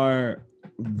you are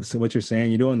so what you're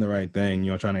saying, you're doing the right thing,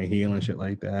 you know, trying to heal and shit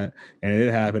like that. And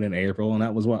it happened in April, and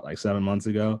that was what, like 7 months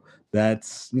ago.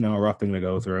 That's, you know, a rough thing to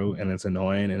go through, and it's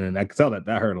annoying, and I can tell that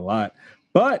hurt a lot.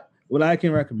 But what I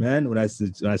can recommend, what I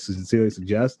sincerely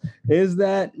suggest, is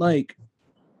that like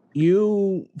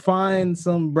you find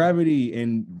some brevity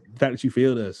in the fact that you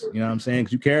feel this, you know what I'm saying?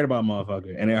 Because you cared about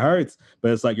motherfucker, and it hurts,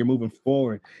 but it's like you're moving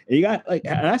forward. And you got like,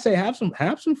 and I say have some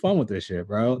fun with this shit,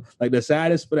 bro. Like the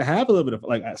saddest, but have a little bit of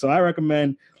like. So I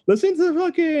recommend listening to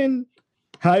fucking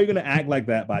 "How You Gonna Act Like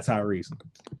That" by Tyrese.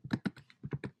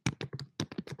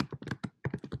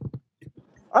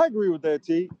 I agree with that,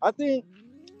 T. I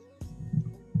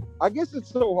guess it's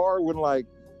so hard when like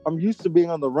I'm used to being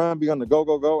on the run, being on the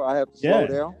go. I have to slow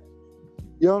down.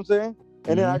 You know what I'm saying?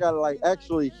 And then I gotta like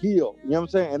actually heal. You know what I'm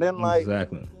saying? And then like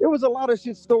it was a lot of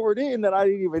shit stored in that I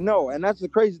didn't even know. And that's the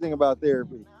crazy thing about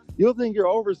therapy. You'll think you're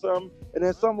over something, and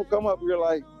then something will come up. You're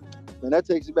like, man, that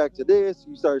takes you back to this.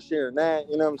 You start sharing that.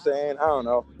 You know what I'm saying? I don't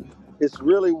know. It's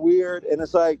really weird, and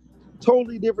it's like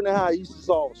totally different than how I used to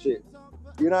solve shit.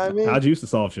 You know what I mean? How'd you used to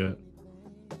solve shit?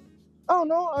 I don't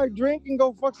know. I drink and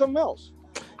go fuck something else.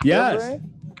 Yes. You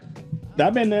know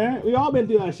I've been there. We all been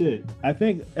through that shit. I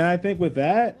think with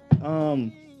that,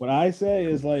 what I say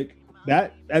is like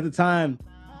that at the time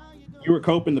you were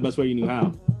coping the best way you knew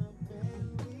how.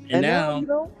 And now you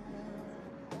know?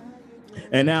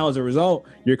 And now as a result,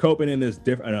 you're coping in this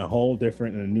different, in a whole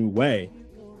different and a new way.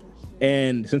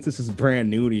 And since this is brand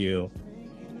new to you,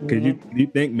 could you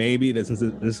think maybe that since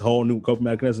this whole new coping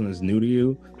mechanism is new to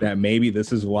you, that maybe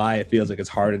this is why it feels like it's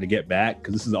harder to get back,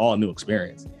 because this is all a new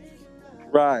experience.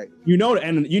 Right. You know the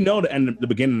end, the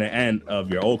beginning and the end of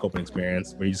your old coping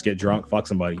experience where you just get drunk, fuck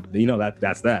somebody. You know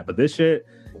that's that. But this shit,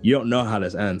 you don't know how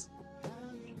this ends.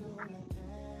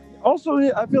 Also,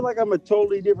 I feel like I'm a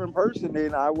totally different person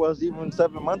than I was even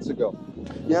 7 months ago. You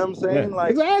know what I'm saying? Yeah,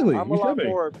 like exactly. I'm a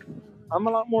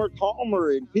lot more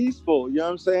calmer and peaceful. You know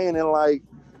what I'm saying? And like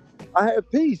I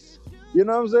have peace. You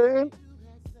know what I'm saying?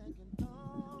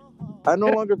 I no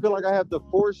longer feel like I have to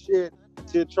force shit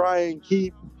to try and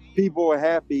keep people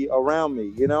happy around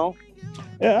me, you know?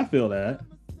 Yeah, I feel that.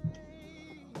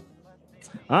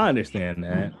 I understand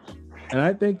that. And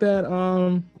I think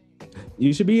that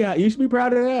you should be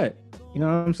proud of that. You know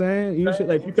what I'm saying? You should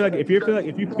if you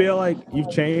feel like you've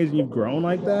changed and you've grown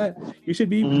like that, you should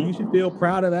feel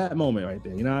proud of that moment right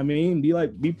there. You know what I mean?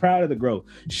 Be proud of the growth.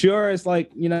 Sure, it's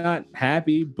like you're not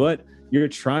happy, but you're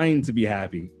trying to be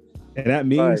happy. And that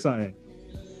means something.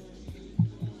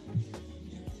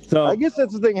 So I guess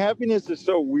that's the thing. Happiness is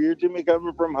so weird to me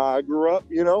coming from how I grew up,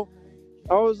 you know?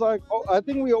 I was like, I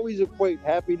think we always equate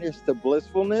happiness to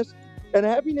blissfulness. And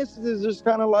happiness is just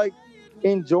kind of like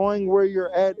enjoying where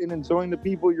you're at and enjoying the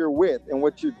people you're with and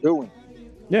what you're doing.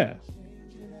 Yeah.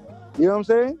 You know what I'm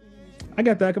saying? I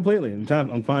got that completely.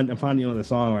 I'm finding you on the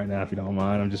song right now, if you don't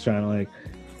mind. I'm just trying to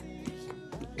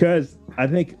because I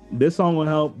think this song will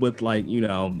help with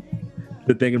the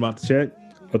thinking about the shit,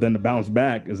 but then the bounce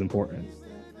back is important.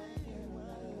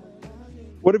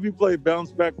 What if you play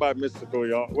Bounce Back by Mystical,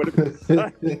 y'all? What if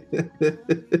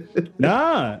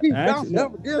Nah. He bounced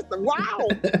up against the wow.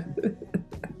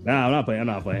 Nah, I'm not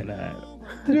playing that.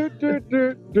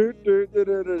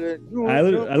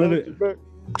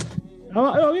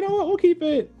 Oh, you know what? We'll keep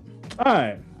it. All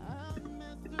right.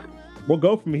 We'll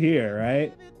go from here,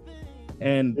 right?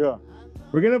 And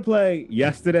we're going to play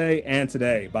Yesterday and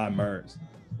Today by Murs.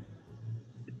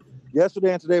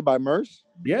 Yesterday and Today by Murs?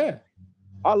 Yeah.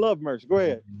 I love Murs. Go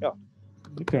ahead. Yeah.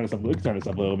 We can turn this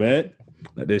up a little bit.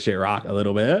 Let this shit rock a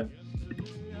little bit.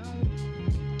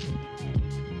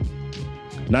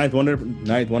 Ninth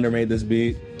Wonder made this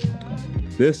beat.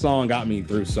 This song got me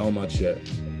through so much shit.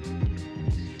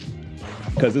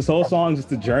 Because this whole song is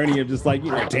just a journey of just like,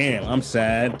 damn, I'm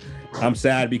sad. I'm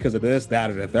sad because of this, that,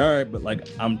 or the third, but like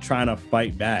I'm trying to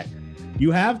fight back.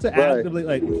 You have to actively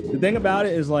the thing about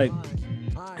it is I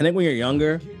think when you're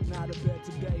younger,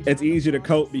 it's easier to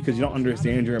cope because you don't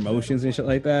understand your emotions and shit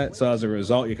like that. So as a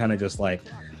result, you're kind of just like,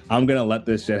 I'm gonna let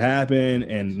this shit happen,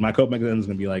 and my coping mechanism is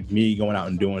gonna be like me going out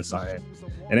and doing something.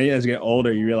 And then as you get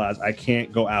older, you realize I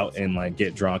can't go out and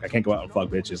get drunk. I can't go out and fuck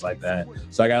bitches like that.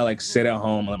 So I gotta sit at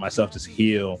home and let myself just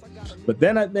heal. But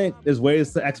then I think there's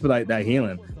ways to expedite that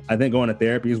healing. I think going to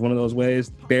therapy is one of those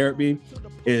ways. Therapy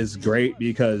is great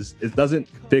because it doesn't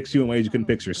fix you in ways you couldn't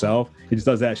fix yourself. It just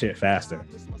does that shit faster.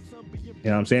 You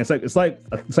know what I'm saying? It's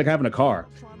like having a car.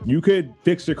 You could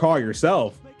fix your car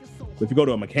yourself, but if you go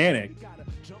to a mechanic,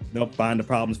 they'll find the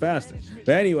problems faster.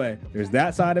 But anyway, there's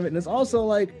that side of it. And it's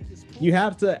also you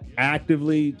have to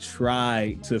actively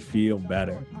try to feel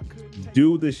better.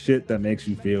 do the shit that makes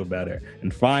you feel better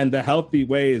and find the healthy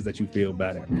ways that you feel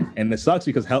better. And it sucks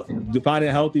because finding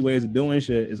healthy ways of doing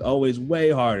shit is always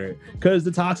way harder because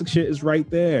the toxic shit is right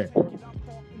there.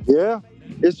 Yeah.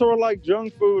 It's sort of like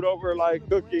junk food over like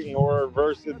cooking or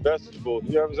versus vegetables.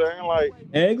 You know what I'm saying? Like,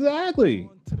 exactly.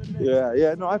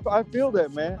 Yeah. No, I feel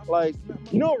that, man. Like,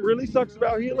 you know what really sucks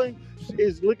about healing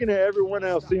is looking at everyone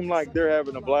else seem like they're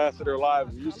having a blast of their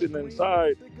lives. You're sitting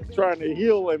inside trying to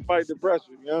heal and fight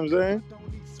depression. You know what I'm saying?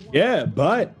 Yeah,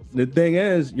 but the thing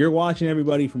is, you're watching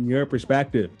everybody from your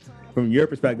perspective. From your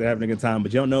perspective, having a good time,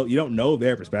 but you don't know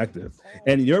their perspective,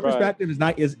 and your perspective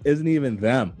isn't even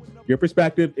them. Your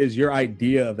perspective is your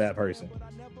idea of that person.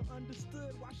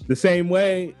 The same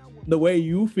way, the way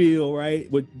you feel,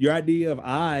 right? With your idea of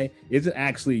I isn't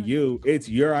actually you; it's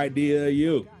your idea of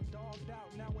you.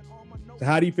 So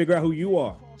how do you figure out who you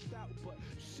are?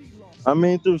 I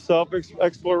mean, through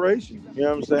self-exploration. You know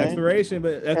what I'm saying? Exploration,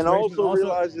 and also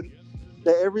realizing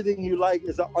that everything you like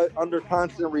is under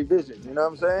constant revision. You know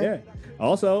what I'm saying? Yeah.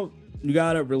 Also, you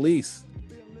gotta release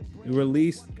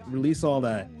all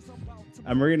that.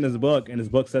 I'm reading this book, and this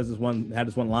book says this one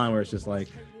line where it's just like,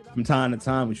 from time to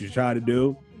time, what you try to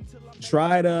do,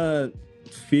 try to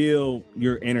feel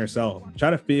your inner self. Try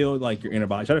to feel like your inner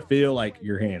body. Try to feel like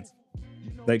your hands,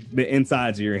 like the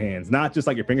insides of your hands, not just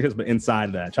like your fingertips, but inside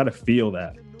of that. Try to feel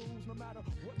that.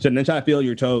 And then try to feel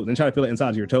your toes. Then try to feel it inside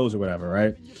of your toes or whatever,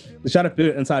 right? Just try to feel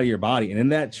it inside of your body. And in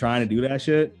that, trying to do that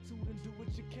shit,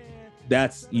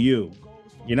 that's you.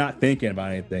 You're not thinking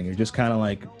about anything. You're just kind of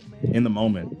like in the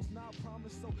moment.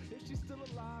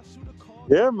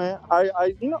 Yeah, man.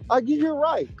 You're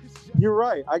right. You're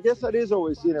right. I guess that is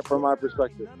always seeing it from my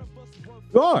perspective.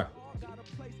 You are.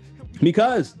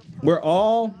 Because we're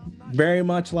all very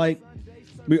much like,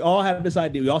 we all have this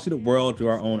idea. We all see the world through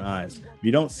our own eyes. We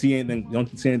don't see anything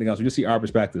else. We just see our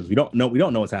perspectives. We don't know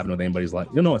what's happening with anybody's life.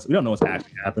 We don't know what's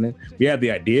actually happening. We have the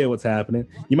idea what's happening.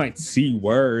 You might see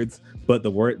words, but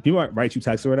people might write you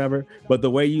text or whatever. But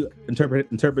the way you interpret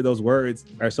those words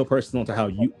are so personal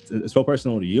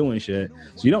to you and shit.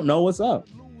 So you don't know what's up.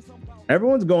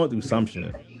 Everyone's going through some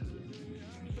shit.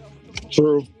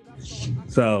 True.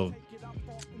 So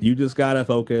you just gotta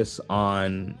focus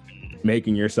on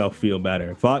making yourself feel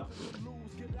better. Fuck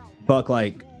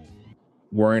like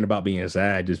worrying about being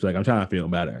sad. Just be like, I'm trying to feel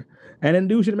better, and then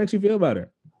do shit that makes you feel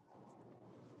better.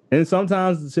 And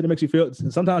sometimes the shit that makes you feel,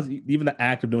 sometimes even the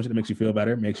act of doing shit that makes you feel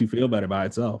better makes you feel better by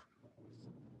itself.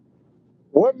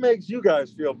 What makes you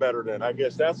guys feel better then? I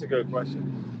guess that's a good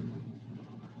question.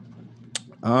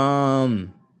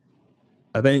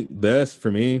 I think this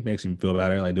for me makes me feel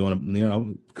better, like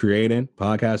doing, creating,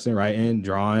 podcasting, writing,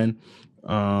 drawing,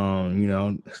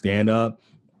 stand up,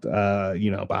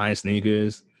 buying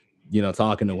sneakers,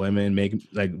 talking to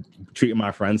women, treating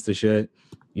my friends to shit,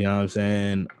 you know what I'm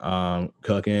saying?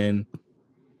 Cooking,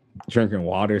 drinking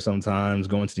water sometimes,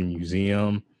 going to the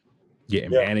museum,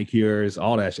 getting manicures,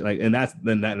 all that shit. And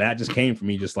that just came from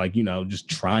me just just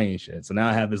trying shit. So now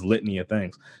I have this litany of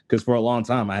things, because for a long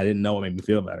time I didn't know what made me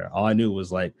feel better. All I knew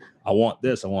was like, I want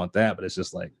this, I want that, but it's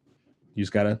just like, you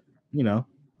just gotta, do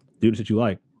the shit you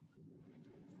like.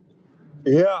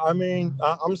 Yeah, I mean,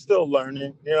 I'm still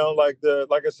learning, like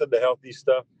I said, the healthy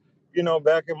stuff.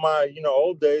 Back in my,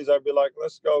 old days, I'd be like,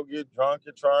 let's go get drunk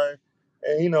and try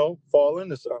and, fall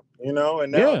into something, and now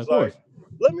it's like,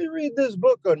 let me read this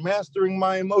book on mastering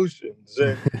my emotions.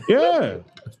 And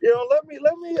let me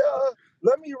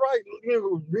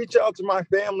reach out to my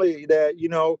family that,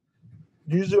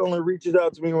 usually only reaches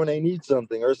out to me when they need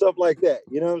something or stuff like that.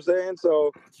 You know what I'm saying?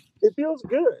 So it feels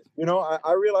good.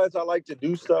 I realize I like to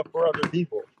do stuff for other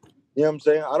people. You know what I'm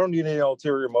saying? I don't need any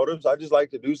ulterior motives. I just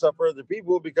like to do stuff for other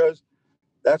people because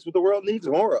that's what the world needs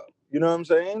more of. You know what I'm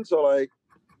saying? So I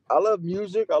love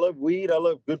music. I love weed. I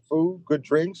love good food, good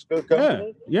drinks, good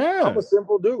company. Yeah. I'm a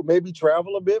simple dude. Maybe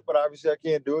travel a bit, but obviously I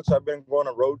can't do it. So I've been going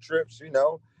on road trips,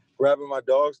 grabbing my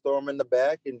dogs, throw them in the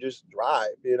back and just drive,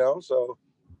 So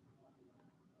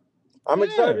I'm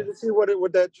excited to see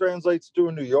what that translates to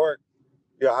in New York.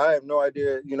 Yeah, I have no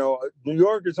idea. New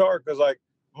York is hard because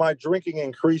my drinking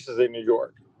increases in New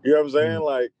York. You know what I'm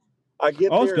saying? I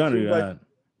get there.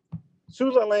 As soon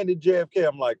as I landed JFK,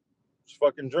 I'm like, just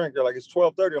fucking drink. They're like, it's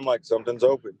 12:30. I'm like, something's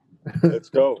open. Let's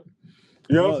go.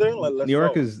 You know what I'm saying? Let's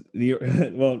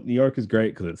New York is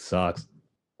great because it sucks.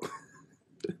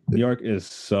 New York is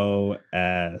so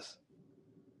ass.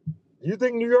 You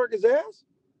think New York is ass?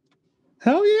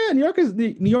 Hell yeah, New York is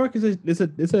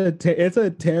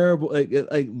a terrible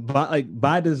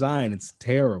by design. It's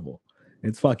terrible.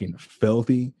 It's fucking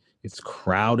filthy. It's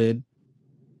crowded.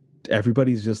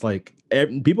 Everybody's just like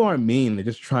people aren't mean. They're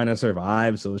just trying to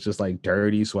survive. So it's just like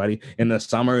dirty, sweaty. In the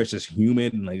summer, it's just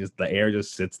humid and like the air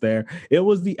just sits there. It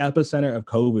was the epicenter of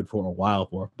COVID for a while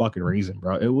for a fucking reason,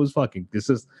 bro. It was fucking, this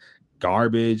is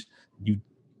garbage. You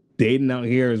dating out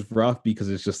here is rough because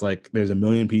it's just like there's a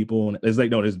million people and it's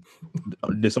like, no,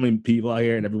 there's so many people out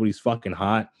here and everybody's fucking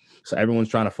hot. So everyone's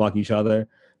trying to fuck each other.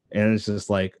 And it's just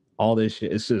like all this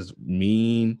shit. It's just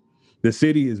mean. The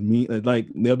city is mean. Like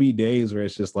there'll be days where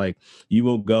it's just like you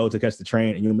will go to catch the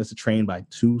train and you'll miss the train by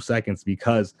 2 seconds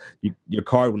because your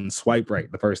card wouldn't swipe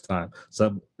right the first time.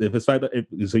 So if it's so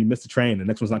you miss the train, the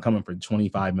next one's not coming for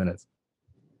 25 minutes.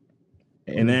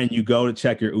 And then you go to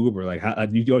check your Uber. Like how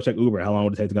you go check Uber, how long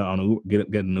would it take to go on Uber,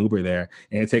 get an Uber there?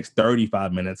 And it takes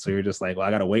 35 minutes. So you're just like, well, I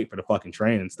gotta wait for the fucking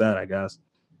train instead, I guess.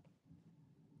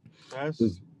 That's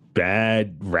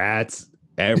bad rats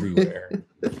everywhere.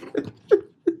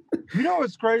 You know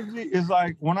what's crazy is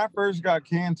like when I first got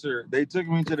cancer, they took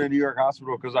me to the New York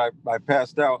hospital because I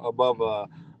passed out above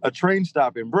a train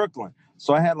stop in Brooklyn.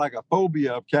 So I had like a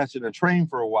phobia of catching a train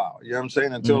for a while. You know what I'm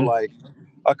saying? Until like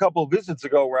a couple of visits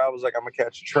ago where I was like, I'm gonna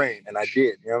catch a train, and I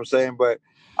did. You know what I'm saying? But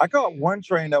I caught one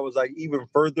train that was like even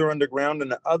further underground than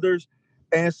the others,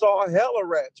 and saw hella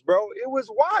rats, bro. It was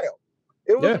wild.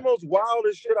 It was the most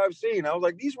wildest shit I've seen. I was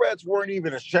like, these rats weren't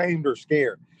even ashamed or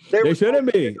scared. They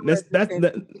shouldn't be.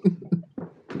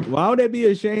 Why would they be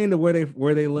ashamed of where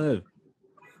they live?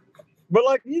 But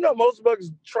like, you know, most bugs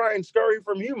try and scurry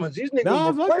from humans. These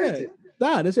niggas were crazy.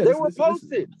 They were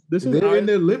posted. They're in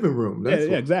their living room. That's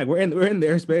exactly. We're in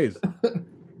their space.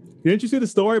 Didn't you see the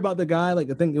story about the guy? Like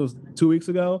I think it was 2 weeks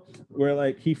ago, where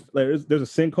like there's a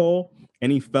sinkhole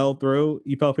and he fell through.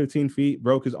 He fell 15 feet,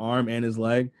 broke his arm and his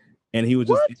leg. And he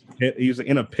was he was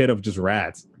in a pit of just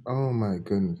rats. Oh my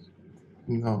goodness.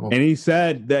 No. And he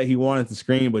said that he wanted to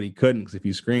scream, but he couldn't because if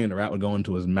he screamed, the rat would go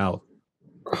into his mouth.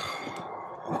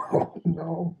 Oh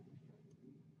no.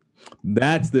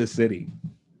 That's the city.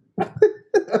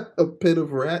 A pit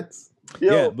of rats.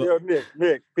 Yo,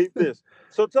 Nick, beat this.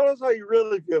 So tell us how you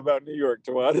really feel about New York,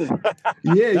 Tawad.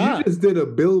 You just did a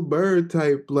Bill Burr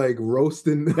type like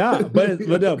roasting. But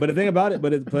the thing about it,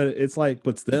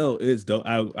 but still, it's dope.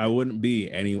 I wouldn't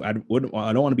be I don't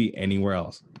want to be anywhere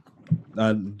else.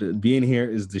 Being here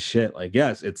is the shit. Like,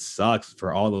 yes, it sucks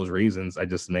for all those reasons I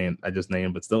just named,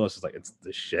 but still, it's just like it's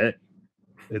the shit.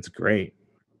 It's great.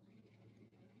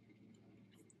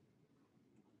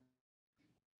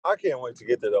 I can't wait to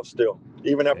get there though. Still,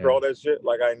 even after all that shit,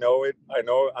 like I know it.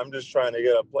 I'm just trying to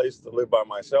get a place to live by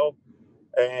myself,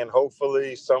 and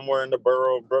hopefully somewhere in the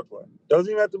borough of Brooklyn. Doesn't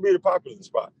even have to be the popular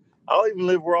spot. I'll even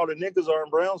live where all the niggas are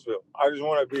in Brownsville. I just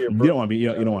want to be in Brooklyn. You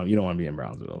don't want to be in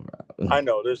Brownsville. Bro. I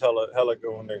know there's hella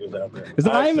goon niggas out there. It's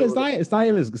not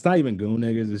even goon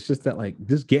niggas. It's just that like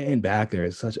just getting back there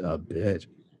is such a bitch.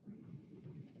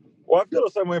 Well, I feel the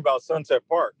same way about Sunset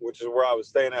Park, which is where I was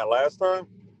staying at last time.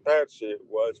 That shit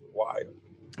was wild.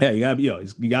 Yeah,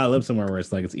 you gotta live somewhere where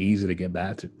it's like it's easy to get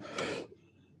back to.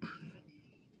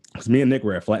 Because me and Nick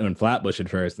were in Flatbush at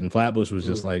first, and Flatbush was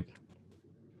just like.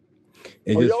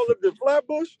 Y'all lived in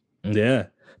Flatbush? Yeah,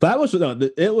 Flatbush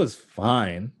it was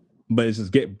fine, but it's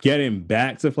just getting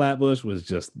back to Flatbush was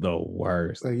just the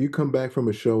worst. Like you come back from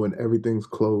a show and everything's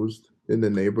closed in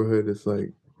the neighborhood. It's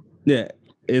like,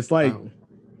 it's like,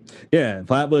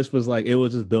 Flatbush was like it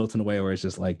was just built in a way where it's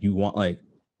just like you want like.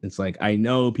 It's like, I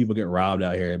know people get robbed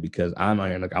out here because I'm out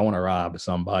here like, I want to rob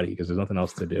somebody because there's nothing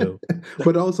else to do.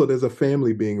 But also there's a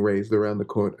family being raised around the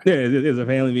corner. Yeah, there's a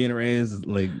family being raised.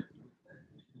 Like,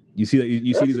 you see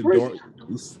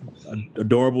these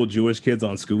adorable Jewish kids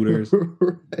on scooters.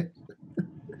 Right.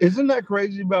 Isn't that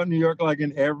crazy about New York? Like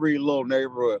in every little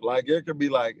neighborhood, like it could be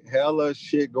like hella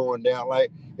shit going down.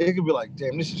 Like it could be like,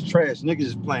 damn, this is trash. Niggas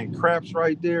is playing craps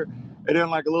right there. And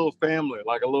then like a little family,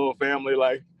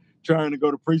 like trying to go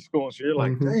to preschool and shit. You're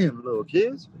like, damn, little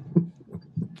kids.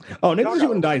 Oh, niggas are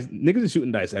shooting dice. Niggas are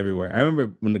shooting dice everywhere. I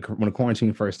remember when the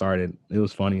quarantine first started, it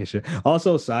was funny and shit.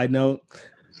 Also, side note,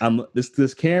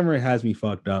 this camera has me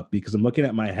fucked up because I'm looking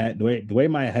at my head, the way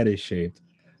my head is shaped,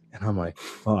 and I'm like,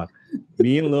 fuck.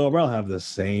 Me and Lil Rel have the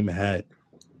same head.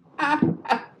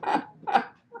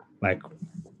 Like,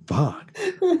 fuck.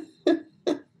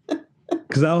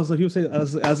 Because I was like, I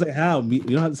was like, how? We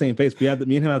don't have the same face. Me and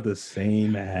him have the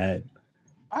same head.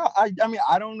 I mean,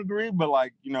 I don't agree, but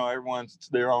like, you know, everyone's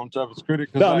their own toughest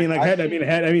critic. No,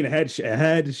 head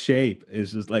shape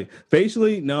is just like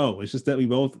facially. No, it's just that we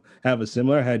both have a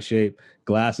similar head shape.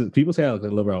 Glasses. People say I look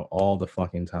like Lil Rel all the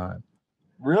fucking time.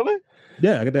 Really?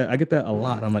 Yeah, I get that a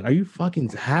lot. I'm like, are you fucking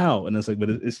how? And it's like, but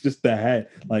it's just the head.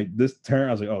 Like this turn,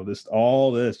 I was like, oh,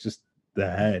 all this, just the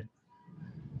head.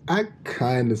 I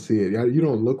kind of see it. You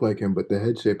don't look like him, but the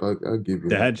head shape, I'll give you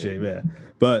The that. head shape, yeah.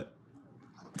 But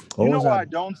you know why I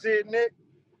don't see it, Nick?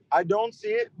 I don't see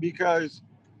it because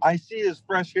I see his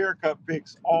fresh haircut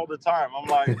pics all the time. I'm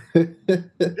like,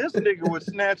 this nigga would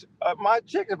snatch my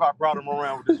chick if I brought him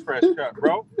around with this fresh cut,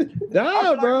 bro.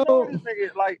 Nah, bro. This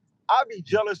nigga, like, I'd be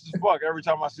jealous as fuck every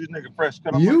time I see this nigga fresh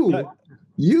cut.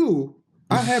 You.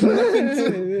 I have nothing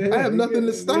to. I have nothing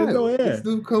to style. This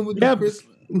dude come with the crisp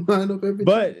line up everything.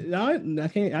 But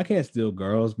I can't steal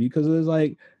girls because it's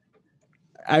like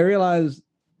I realize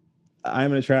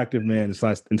I'm an attractive man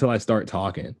until I start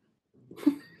talking.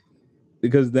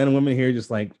 Because then women here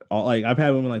just like I've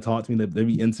had women like talk to me, they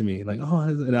be into me, like, oh,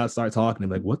 and I start talking,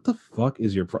 like, what the fuck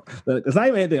is your problem? It's not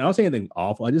even anything. I don't say anything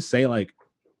awful. I just say like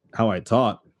how I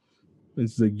talk.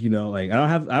 It's like, you know, like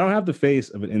I don't have the face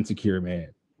of an insecure man,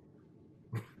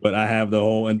 but I have the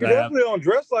whole. And you definitely don't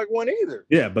dress like one either.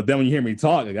 Yeah, but then when you hear me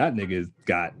talk, like, that nigga's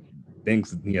got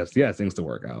things. Yes, things to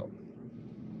work out.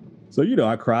 So you know,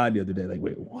 I cried the other day. Like,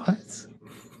 wait, what?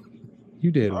 You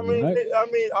did. I mean,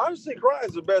 honestly, crying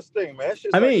is the best thing, man.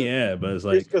 Yeah, but it's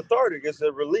like it's cathartic. It's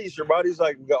a release. Your body's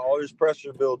like, we got all this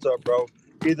pressure built up, bro.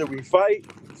 Either we fight,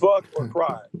 fuck, or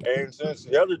cry. And since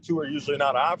the other two are usually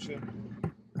not an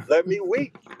option, let me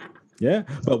weep. Yeah,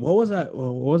 but what was I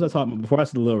talking about before I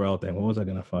said the Lil Rel thing? What was I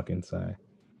gonna fucking say?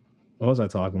 What was I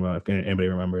talking about? If anybody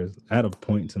remembers, I had a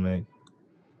point to make.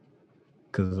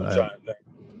 Because I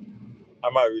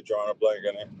might be drawing a blank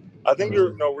on it. I think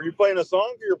were you playing a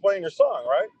song or you're playing your song,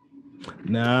 right?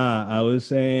 Nah, I was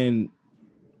saying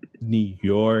New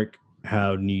York,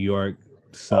 how New York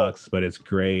sucks, but it's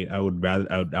great. I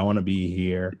want to be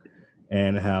here,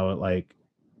 and how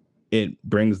it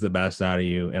brings the best out of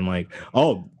you. And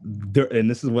and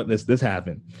this is what this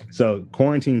happened. So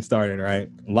quarantine started, right?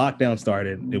 Lockdown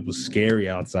started. It was scary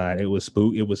outside. It was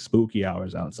spooky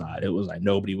hours outside. It was like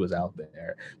nobody was out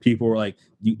there. People were like,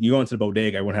 you go into the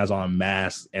bodega, everyone has on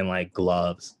masks and like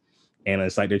gloves. And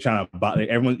it's like they're trying to buy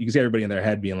everyone. You can see everybody in their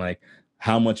head being like,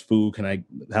 how much food can I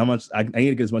need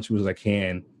to get as much food as I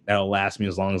can that'll last me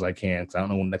as long as I can, because I don't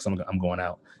know when next time I'm going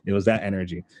out. It was that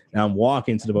energy. Now I'm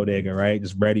walking to the bodega, right,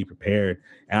 just ready, prepared,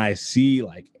 and I see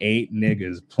like 8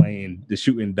 niggas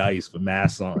shooting dice with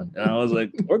masks on, and I was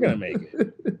like, we're gonna make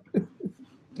it.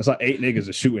 I saw 8 niggas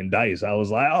are shooting dice. I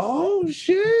was like, oh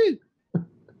shit,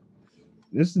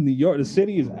 this is New York. The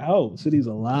city is out. The city's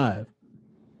alive.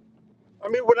 I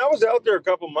mean, when I was out there a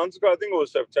couple months ago, I think it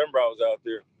was September, I was out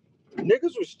there,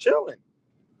 niggas was chilling.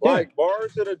 Like,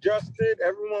 bars had adjusted.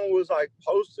 Everyone was like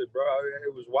posted, bro. I mean,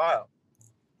 it was wild.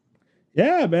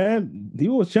 Yeah, man.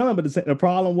 People was chilling, but the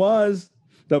problem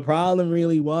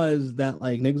really was that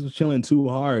like niggas was chilling too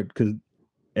hard,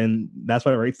 and that's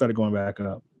why the rates started going back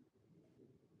up.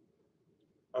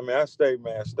 I mean, I stayed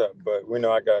masked up, but we know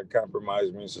I got compromised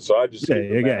immune system, so I just your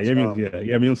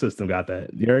immune system got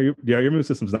that. Your immune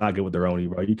system's not good with the Roni,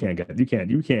 bro. You can't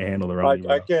handle the Roni.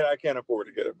 I can't afford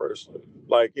to get it personally.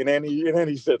 Like in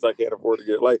any sense, I can't afford to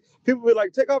get it. Like people be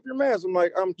like, take off your mask. I'm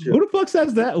like, I'm chill. Who the fuck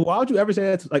says that? Why would you ever say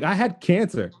that? Like, I had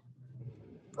cancer.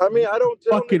 I mean, I don't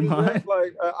tell fucking niggas that,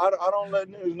 like I don't let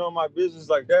niggas know my business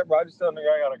like that, bro. I just tell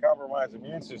niggas I got a compromised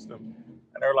immune system,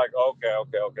 and they're like,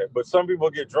 okay. But some people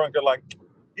get drunk. They're like,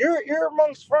 you're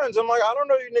amongst friends. I'm like, I don't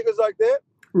know you niggas like that.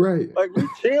 Right. Like, we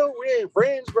chill. We ain't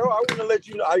friends, bro. I wouldn't let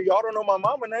you know. Y'all don't know my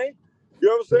mama name. You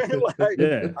know what I'm saying? Like,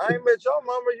 yeah. I ain't met y'all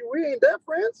mama. We ain't that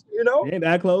friends, you know? We ain't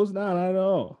that close? No, not at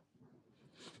all.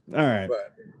 All right.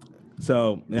 But,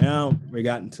 so now we're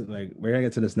gonna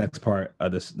get to this next part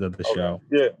of the show.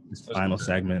 Yeah. This final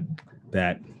segment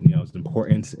that, is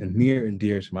important and near and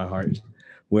dear to my heart,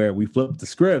 where we flip the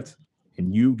script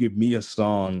and you give me a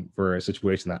song for a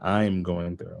situation that I'm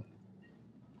going through.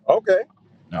 Okay.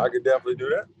 I could definitely do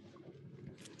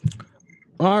that.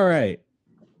 All right.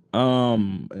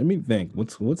 Let me think.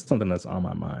 What's something that's on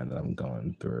my mind that I'm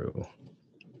going through?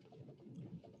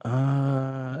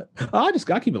 I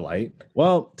keep it light.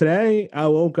 Well, today I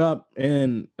woke up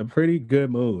in a pretty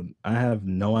good mood. I have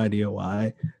no idea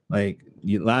why. Like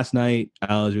last night,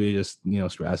 I was really just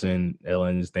stressing, ill,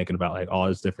 and just thinking about like all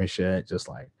this different shit, just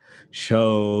like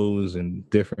shows and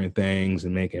different things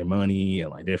and making money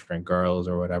and like different girls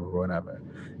or whatever.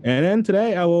 And then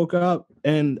today I woke up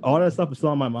and all that stuff was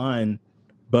still on my mind,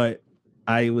 but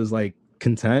I was like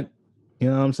content. You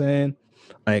know what I'm saying?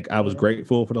 Like I was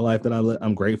grateful for the life that I live.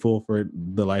 I'm grateful for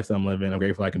the life that I'm living. I'm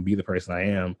grateful I can be the person I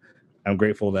am. I'm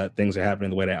grateful that things are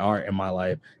happening the way they are in my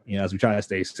life. As we try to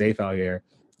stay safe out here,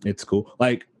 it's cool.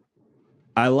 Like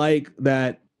I like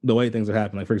that the way things are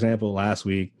happening. Like for example, last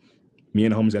week, me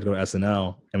and the homies got to go to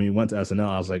SNL, and we went to SNL.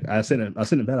 I was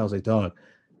sitting in bed. I was like, dog,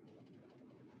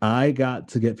 I got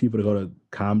to get people to go to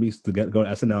comedies to go to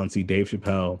SNL and see Dave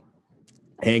Chappelle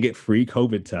and get free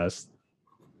COVID tests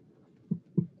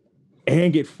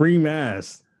and get free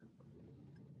masks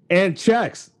and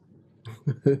checks.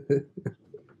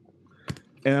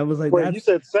 And I was like, wait, you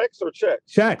said sex or checks?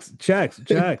 Checks.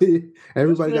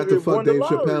 Everybody got to fuck Dave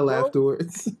Chappelle bro.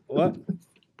 afterwards. What?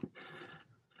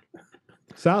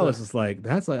 Silas is like,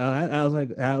 that's like, I was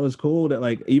like, that was cool that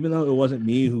like, even though it wasn't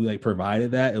me who like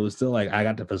provided that, it was still like, I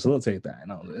got to facilitate that.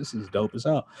 And I was like, this is dope as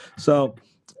hell. So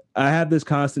I have this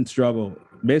constant struggle,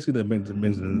 basically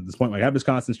to this point, like I have this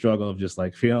constant struggle of just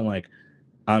like feeling like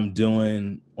I'm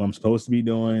doing what I'm supposed to be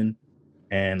doing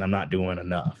and I'm not doing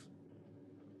enough.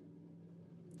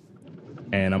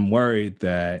 And I'm worried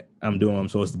that I'm doing what I'm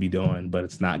supposed to be doing, but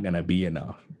it's not going to be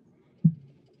enough.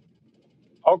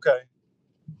 Okay.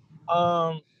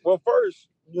 Well, first,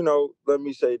 let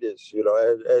me say this,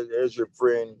 as your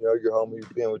friend, your homie, who's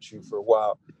been with you for a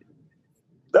while.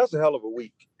 That's a hell of a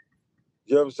week.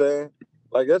 You know what I'm saying?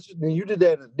 Like, you did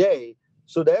that in a day.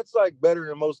 So that's like better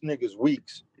than most niggas'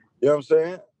 weeks. You know what I'm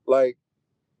saying? Like,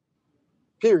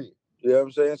 period. You know what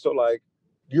I'm saying? So, like,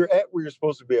 you're at where you're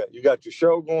supposed to be at. You got your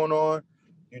show going on.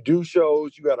 You do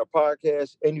shows, you got a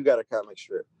podcast, and you got a comic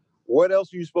strip. What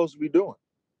else are you supposed to be doing?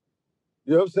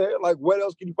 You know what I'm saying? Like, what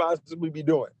else can you possibly be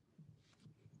doing?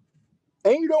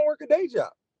 And you don't work a day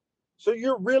job. So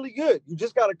you're really good. You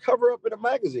just got to cover up in a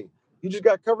magazine. You just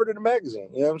got covered in a magazine.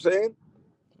 You know what I'm saying?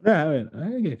 Yeah, I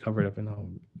didn't get covered up in all.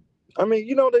 I mean,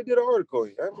 they did an article.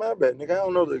 My bad, nigga. I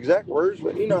don't know the exact words,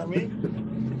 but you know what I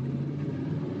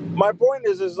mean? My point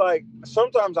is like,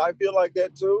 sometimes I feel like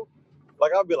that too.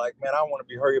 Like, I'll be like, man, I want to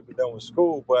be hurry up and done with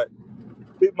school. But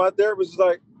my therapist is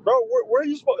like, bro, where are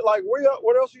you supposed, like,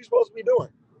 what else are you supposed to be doing?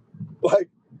 Like,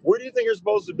 where do you think you're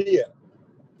supposed to be at?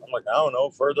 I'm like, I don't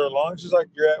know, further along. She's like,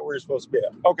 you're at where you're supposed to be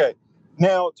at. Okay.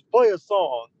 Now, to play a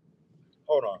song,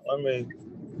 hold on. Let me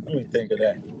think of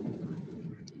that.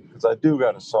 Because I do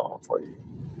got a song for you.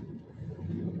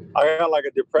 I got like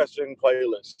a depression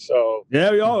playlist. So yeah,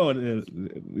 we all do.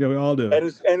 And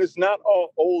it's not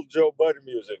all old Joe Budden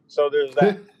music. So there's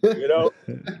that,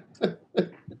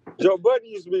 Joe Budden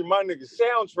used to be my nigga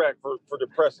soundtrack for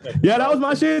depressing. Yeah, that was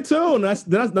my shit too. And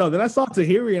then I saw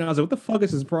Tahiri and I was like, what the fuck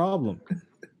is his problem?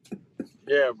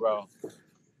 Yeah, bro.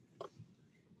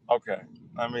 Okay.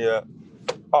 Let me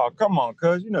oh, come on,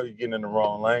 cuz you're getting in the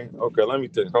wrong lane. Okay, let me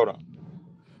think. Hold on.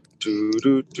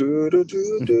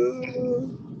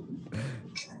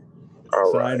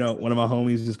 So right. I know one of my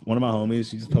homies,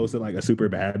 she just posted like a super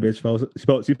bad bitch post.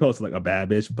 She posted like a bad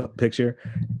bitch picture,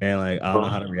 and like I don't know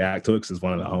how to react to it because it's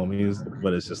one of the homies,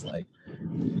 but it's just like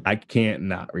I can't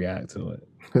not react to it.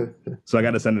 So I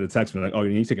got to send her a text me like, "Oh,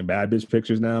 you taking bad bitch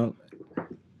pictures now?"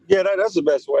 Yeah, that's the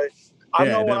best way.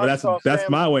 That's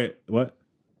my way. What?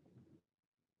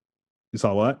 You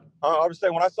saw what? I was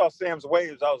saying when I saw Sam's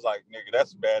waves, I was like, "Nigga,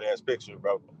 that's a badass picture,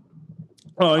 bro."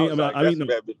 Oh, I mean, a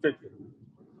bad bitch picture.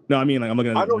 No, I mean, like, I'm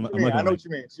looking at. I know what you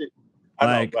mean. Shit.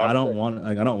 I don't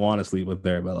want to sleep with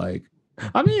her, but like,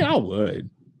 I mean, I would,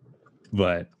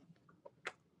 but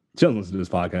she doesn't listen to this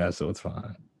podcast, so it's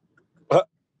fine.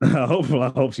 I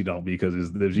hope she don't, because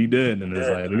if she did, then it's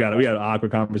like we had an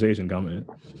awkward conversation coming.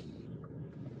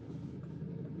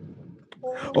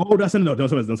 Oh, don't send it. Don't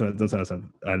send it.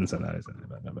 I didn't send that.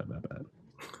 Bad.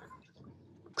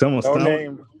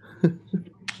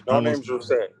 No names were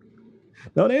said.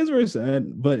 No names were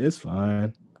said, but it's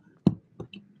fine.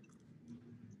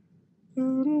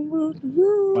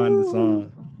 Find the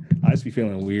song. I just be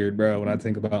feeling weird, bro, when I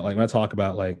talk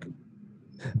about like,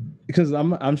 because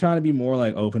I'm trying to be more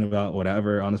like open about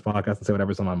whatever on this podcast and say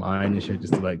whatever's on my mind and shit,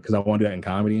 just to like, because I want to do that in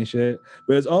comedy and shit.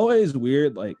 But it's always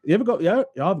weird. Like, y'all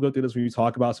go through this where you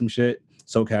talk about some shit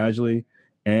so casually,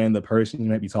 and the person you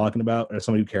might be talking about or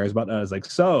somebody who cares about that is like,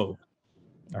 so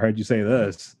I heard you say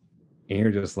this. And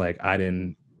you're just like, I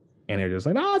didn't, and they're just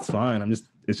like, no, it's fine.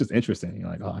 It's just interesting. You're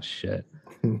like, oh shit.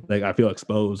 Like, I feel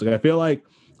exposed. Like,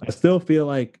 I still feel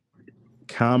like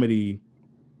comedy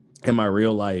and my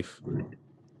real life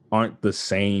aren't the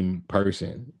same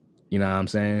person. You know what I'm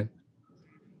saying?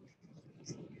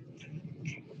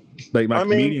 Like my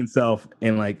comedian self,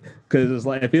 and like, cause it's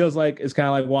like, it feels like it's kind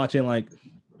of like watching like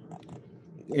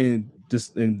in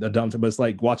a dumb, but it's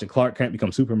like watching Clark Kent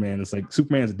become Superman. It's like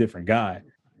Superman's a different guy.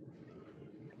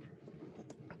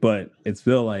 But it's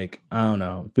feel like, I don't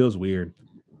know, it feels weird.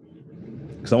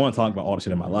 Because I want to talk about all the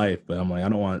shit in my life, but I'm like,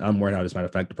 I'm worried how this might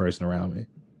affect the person around me.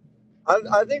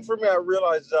 I think for me, I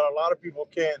realized that a lot of people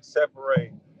can't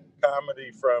separate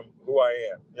comedy from who I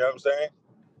am. You know what I'm saying?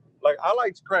 Like, I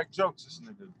like to crack jokes. This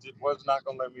nigga was not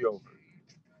going to let me over.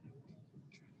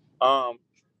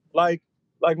 Like,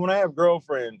 like when I have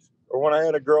girlfriends or when I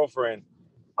had a girlfriend,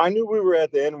 I knew we were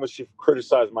at the end when she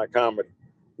criticized my comedy.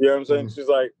 You know what I'm saying? She's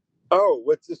like, "Oh,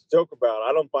 what's this joke about?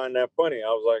 I don't find that funny." I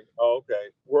was like, "Oh, okay,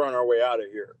 we're on our way out of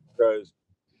here because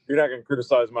you're not going to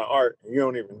criticize my art and you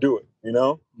don't even do it." You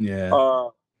know? Yeah.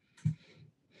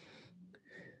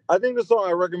 I think the song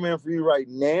I recommend for you right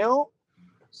now,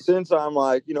 since I'm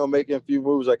like, you know, making a few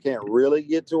moves I can't really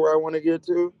get to where I want to get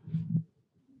to,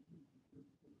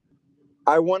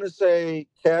 I want to say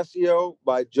Casio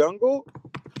by Jungle.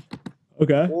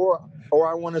 Okay. Or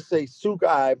I want to say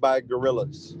Sukai by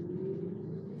Gorillaz.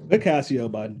 The Casio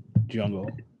by Jungle.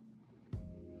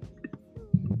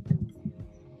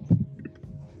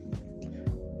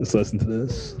 Let's listen to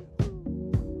this.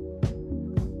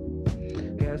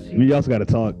 We also got to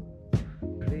talk.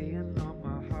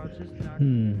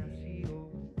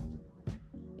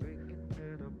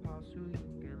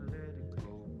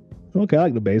 Okay, I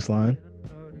like the bass line.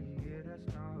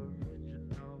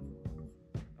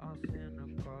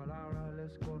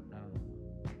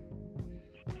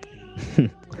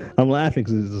 I'm laughing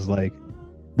because it's just like,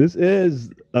 this is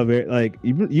a very, like,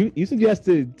 you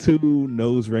suggested 2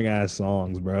 nose ring ass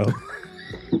songs, bro.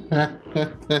 I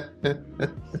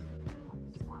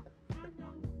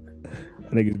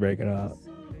think he's breaking up.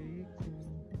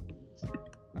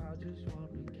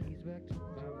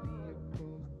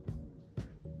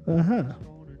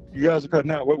 You guys are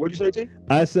cutting out. What'd you say, T?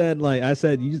 I said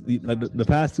the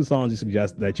past 2 songs you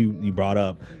suggest that you brought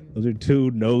up, those are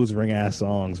 2 nose ring ass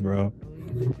songs, bro.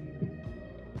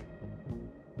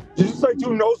 Did you say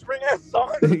 2 nose ring ass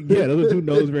songs? Yeah, those are 2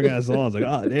 nose ring ass songs. Like,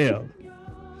 oh damn.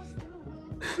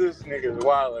 This nigga's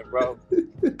wildin', bro.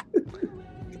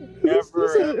 This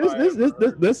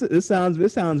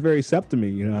sounds very Septum-y,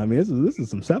 you know what I mean? This is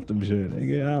some Septum shit. I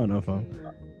don't know if I'm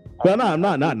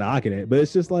not knocking it, but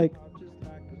it's just like,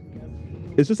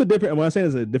 it's just a different, what I'm saying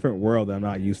is a different world that I'm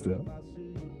not used to. You know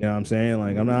what I'm saying?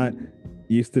 Like, I'm not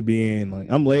used to being like,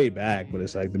 I'm laid back, but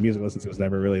it's like the music I listen to is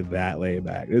never really that laid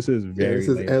back. This is very this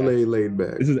is LA laid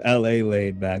back. This is LA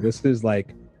laid back. This is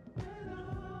like,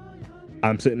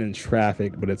 I'm sitting in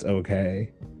traffic, but it's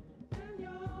okay.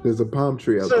 There's a palm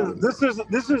tree out there.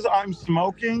 This is I'm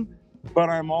smoking, but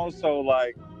I'm also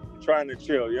like trying to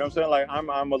chill. You know what I'm saying? Like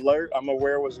I'm alert, I'm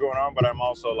aware of what's going on, but I'm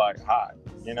also like high.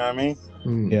 You know what I mean?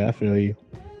 Yeah, I feel you.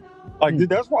 Like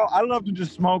that's why I love to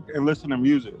just smoke and listen to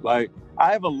music. Like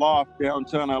I have a loft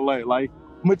downtown LA. Like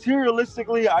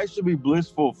materialistically, I should be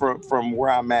blissful from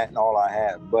where I'm at and all I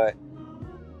have, but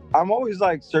I'm always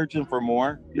like searching for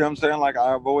more. You know what I'm saying? Like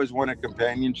I've always wanted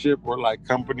companionship or like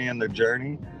company in the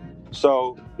journey.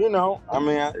 So, you know, I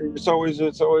mean, it's always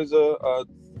a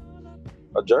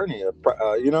journey. You know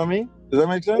what I mean? Does that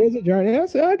make sense? It's a journey. I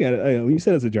get it. You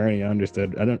said it's a journey. I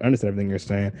understood. I don't understand everything you're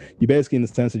saying. You basically, in the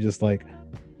sense of just like,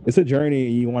 it's a journey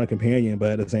and you want a companion,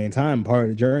 but at the same time, part of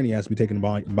the journey has to be taken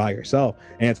by yourself.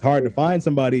 And it's hard to find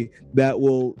somebody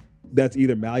that's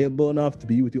either malleable enough to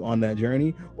be with you on that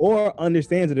journey or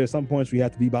understands that there's some points where you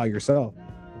have to be by yourself.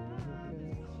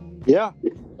 Yeah.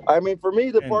 I mean, for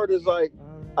me, the part is like,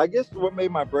 I guess what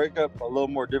made my breakup a little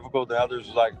more difficult than others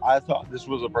is like, I thought this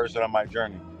was a person on my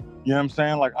journey. You know what I'm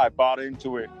saying? Like I bought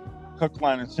into it, hook,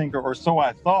 line, and sinker, or so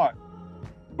I thought.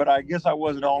 But I guess I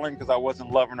wasn't all in because I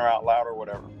wasn't loving her out loud or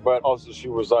whatever. But also she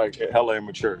was like hella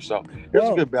immature. So there's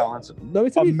a good balance. To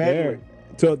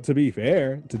be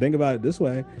fair, to think about it this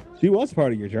way, she was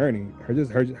part of your journey. Her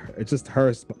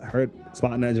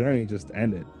spot in that journey just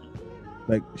ended.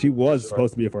 Like she was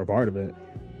supposed to be for a part of it.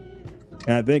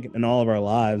 And I think in all of our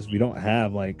lives, we don't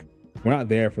have like, we're not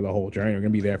there for the whole journey. We're gonna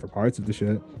be there for parts of the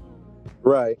shit.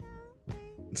 Right.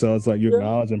 So it's like you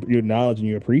acknowledge and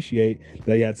you appreciate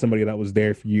that you had somebody that was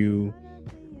there for you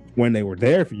when they were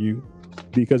there for you,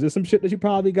 because there's some shit that you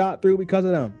probably got through because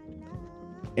of them.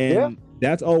 And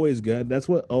that's always good. That's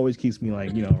what always keeps me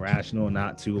like, you know, rational and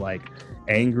not too like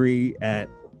angry at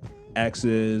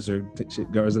exes or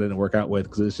girls that I didn't work out with,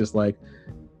 because it's just like,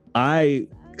 I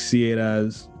see it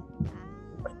as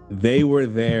they were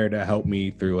there to help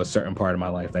me through a certain part of my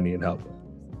life that I needed help with.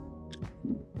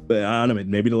 But I don't know,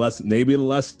 maybe the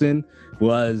lesson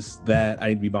was that I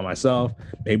need to be by myself.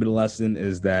 Maybe the lesson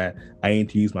is that I need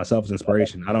to use myself as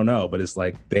inspiration. I don't know, but it's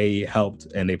like they helped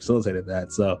and they facilitated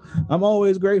that. So I'm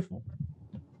always grateful.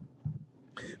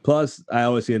 Plus, I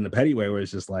always see it in the petty way where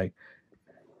it's just like,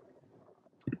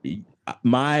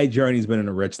 my journey's been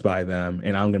enriched by them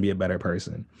and I'm going to be a better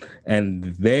person.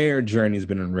 And their journey's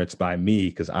been enriched by me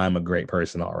because I'm a great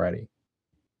person already.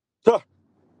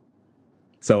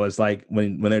 So it's like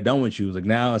when they're done with you, it's like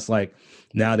now it's like,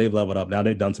 now they've leveled up. Now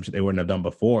they've done some shit they wouldn't have done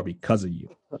before because of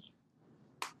you.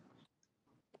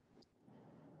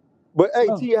 But hey,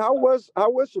 T, how was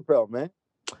Chappelle, man?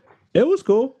 It was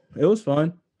cool. It was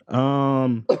fun.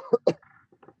 To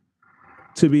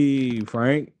be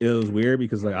frank, it was weird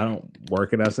because like I don't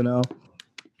work at SNL,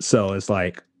 so it's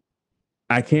like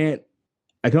I can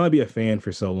only be a fan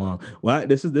for so long. Well,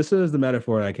 this is the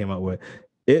metaphor I came up with.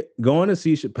 It going to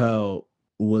see Chappelle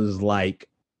was like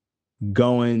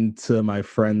going to my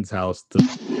friend's house to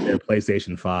play their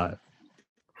PlayStation 5.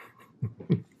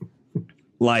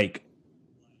 Like,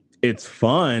 it's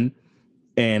fun,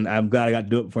 and I'm glad I got to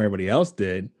do it before everybody else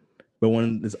did. But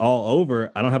when it's all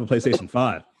over, I don't have a PlayStation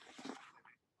 5.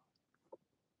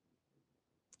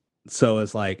 So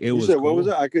it's like you said cool. What was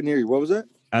that? I couldn't hear you. What was that?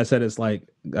 I said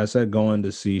going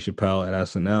to see Chappelle at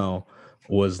SNL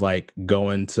was like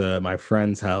going to my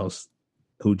friend's house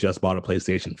who just bought a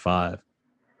PlayStation 5.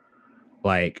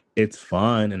 Like, it's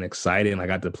fun and exciting. I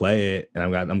got to play it, and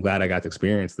I'm glad I got to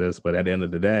experience this. But at the end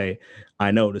of the day, I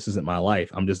know this isn't my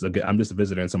life. I'm just a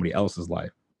visitor in somebody else's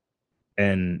life.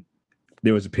 And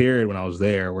there was a period when I was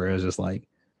there where it was just like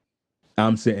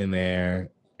I'm sitting there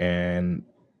and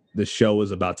the show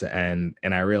was about to end,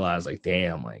 and I realized, like,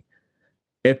 damn, like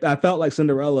if I felt like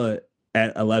Cinderella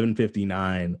at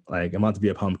 11:59, like I'm about to be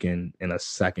a pumpkin in a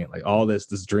second. Like all this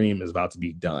dream is about to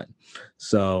be done.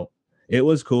 So it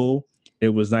was cool. It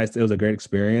was nice. It was a great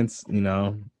experience, you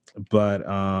know. But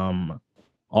all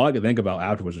I could think about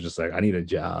afterwards was just like, I need a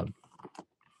job.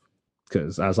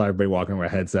 Because I saw everybody walking around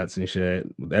with headsets and shit.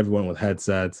 Everyone with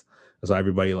headsets. I saw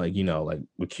everybody like, you know, like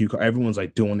with cue card. Everyone's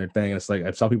like doing their thing. And it's like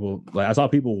I saw people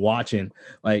watching.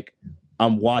 Like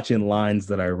I'm watching lines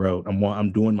that I wrote.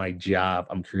 I'm doing my job.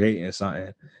 I'm creating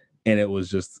something, and it was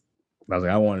just. I was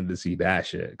like, I wanted to see that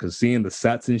shit because seeing the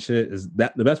sets and shit is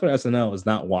that the best part of SNL is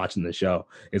not watching the show.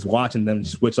 It's watching them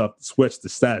switch the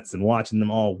sets and watching them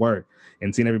all work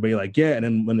and seeing everybody like, yeah. And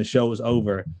then when the show is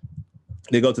over,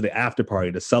 they go to the after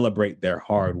party to celebrate their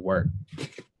hard work.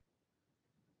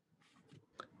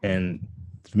 And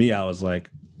to me, I was like,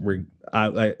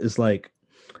 it's like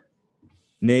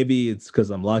maybe it's because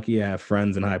I'm lucky. I have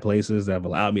friends in high places that have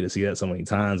allowed me to see that so many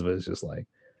times, but it's just like.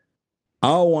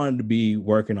 I wanted to be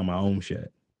working on my own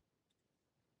shit.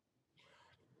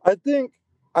 I think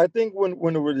when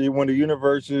the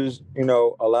universe is, you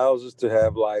know, allows us to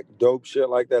have like dope shit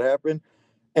like that happen,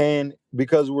 and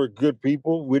because we're good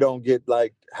people, we don't get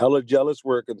like hella jealous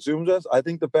where it consumes us. I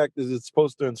think the fact is it's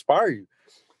supposed to inspire you.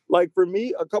 Like for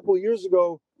me, a couple of years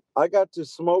ago, I got to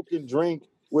smoke and drink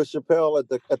with Chappelle at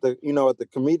the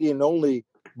comedian only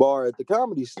bar at the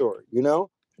Comedy Store. You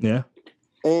know. Yeah.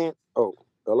 And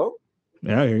hello.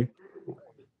 Yeah, I hear you.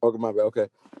 Okay, my bad. Okay.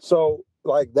 So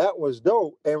like that was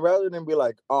dope. And rather than be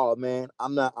like, oh man,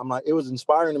 I'm like, it was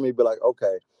inspiring to me to be like,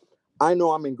 okay, I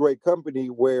know I'm in great company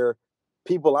where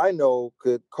people I know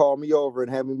could call me over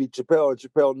and have me meet Chappelle, and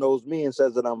Chappelle knows me and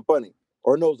says that I'm funny.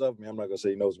 Or knows of me. I'm not gonna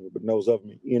say he knows me, but knows of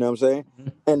me. You know what I'm saying? Mm-hmm.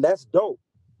 And that's dope.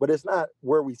 But it's not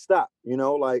where we stop, you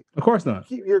know, like of course not.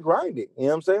 You're grinding. You know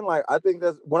what I'm saying? Like I think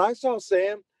that's when I saw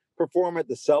Sam perform at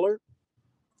the Cellar.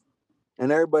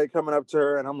 And everybody coming up to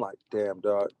her, and I'm like, "Damn,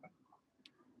 dog,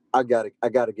 I gotta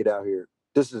get out here.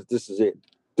 This is it.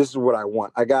 This is what I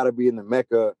want. I gotta be in the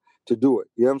Mecca to do it."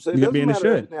 You know what I'm saying? You doesn't matter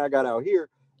everything I got out here.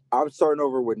 I'm starting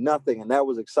over with nothing, and that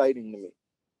was exciting to me.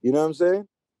 You know what I'm saying?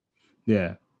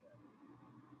 Yeah,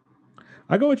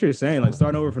 I get what you're saying. Like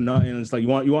starting over from nothing. It's like you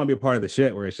want to be a part of the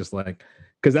shit where it's just like,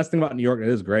 because that's the thing about New York that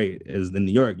is great is in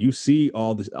New York you see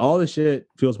all the shit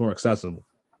feels more accessible.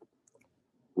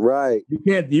 Right.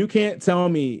 You can't tell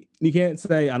me, you can't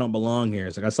say I don't belong here.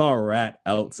 It's like I saw a rat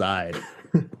outside.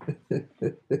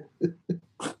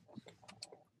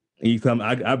 You come,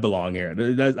 I belong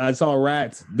here. I saw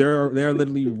rats. They're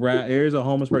literally rat. There's a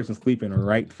homeless person sleeping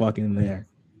right fucking there.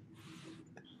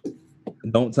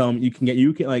 Don't tell me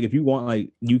you can like if you want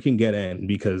like you can get in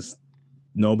because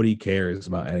nobody cares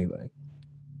about anything.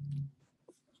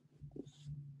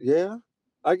 Yeah.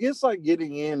 I guess like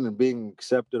getting in and being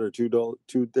accepted are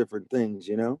two different things,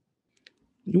 you know.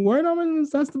 Word on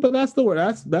it, that's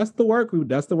the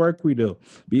work we do.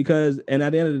 Because and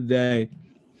at the end of the day,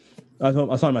 I was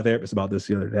talking to my therapist about this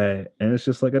the other day, and it's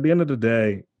just like at the end of the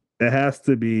day, it has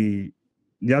to be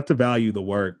you have to value the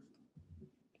work.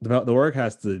 The work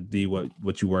has to be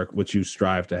what you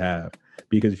strive to have.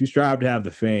 Because if you strive to have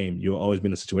the fame, you'll always be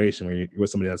in a situation where you're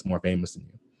with somebody that's more famous than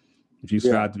you. If you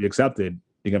strive to be accepted,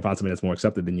 you can find somebody that's more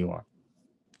accepted than you are.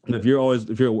 And if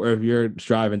you're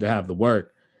striving to have the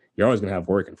work, you're always gonna have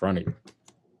work in front of you.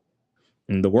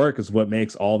 And the work is what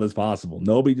makes all this possible.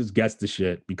 Nobody just gets the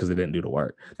shit because they didn't do the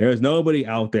work. There is nobody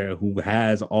out there who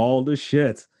has all the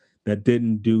shit that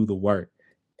didn't do the work.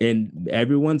 in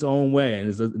everyone's own way. And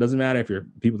it doesn't matter if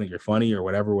people think you're funny or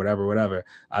whatever.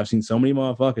 I've seen so many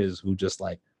motherfuckers who just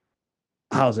like,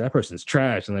 oh, that person's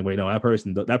trash. And like, wait, no,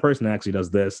 that person actually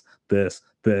does this, and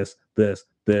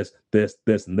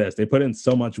this. They put in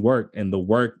so much work, and the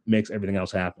work makes everything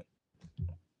else happen.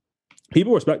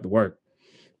 People respect the work.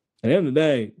 At the end of the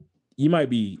day, you might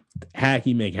be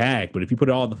hacky make hack, but if you put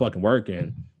all the fucking work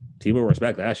in, people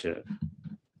respect that shit.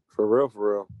 For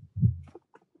real.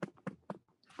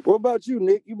 What about you,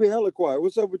 Nick? You been hella quiet.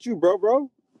 What's up with you,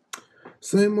 bro?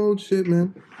 Same old shit,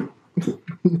 man.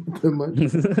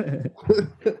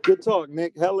 Good talk,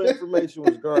 Nick. Hella information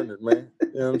was garnered, man.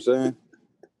 You know what I'm saying?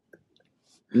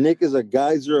 Nick is a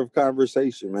geyser of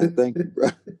conversation, man. Thank you, bro.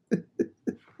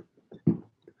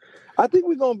 I think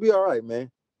we're gonna be all right, man.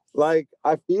 Like,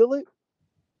 I feel it.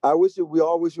 We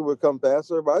all wish it would come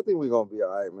faster, but I think we're gonna be all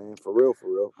right, man. For real.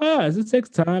 It takes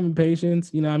time and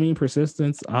patience, you know what I mean?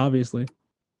 Persistence, obviously.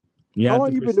 How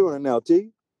long you been doing it now,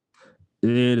 T?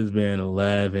 It has been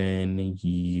 11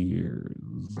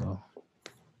 years.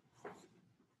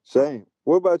 Same.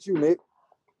 What about you, Nick?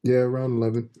 Yeah, around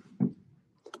 11.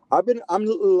 I'm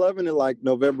 11 in like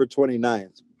November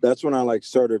 29th. That's when I like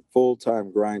started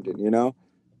full-time grinding, you know?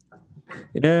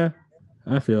 Yeah,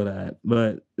 I feel that.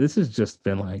 But this has just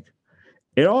been like,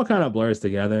 it all kind of blurs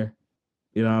together.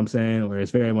 You know what I'm saying? Where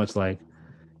it's very much like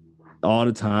all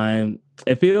the time.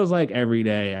 It feels like every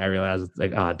day I realize it's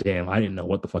like, oh, damn, I didn't know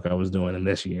what the fuck I was doing in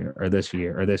this year. And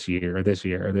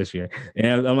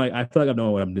I'm like, I feel like I've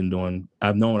known what I've been doing.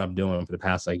 I've known what I'm doing for the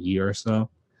past like year or so.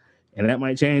 And that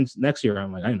might change next year.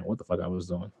 I'm like, I didn't know what the fuck I was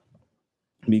doing.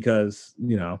 Because,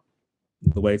 you know,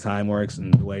 the way time works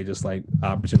and the way just like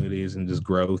opportunities and just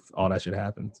growth, all that shit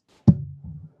happens.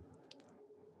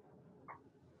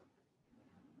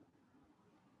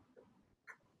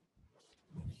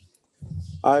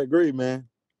 I agree, man.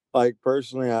 Like,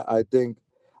 personally, I think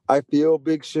I feel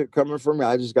big shit coming from me.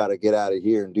 I just got to get out of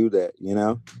here and do that, you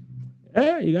know?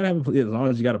 Yeah, you got to have as long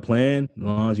as you got a plan, as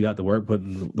long as you got the work,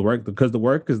 because the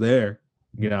work is there.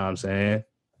 You know what I'm saying?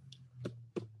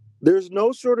 There's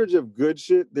no shortage of good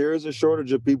shit. There is a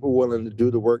shortage of people willing to do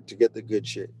the work to get the good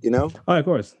shit, you know? Oh, of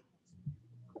course.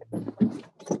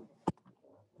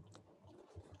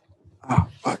 Oh,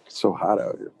 fuck, it's so hot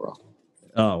out here, bro.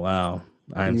 Oh, wow.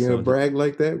 You gonna brag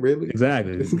like that, really?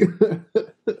 Exactly.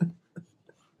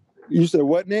 You said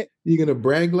what, Nick? You gonna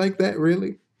brag like that,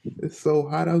 really? It's so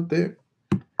hot out there.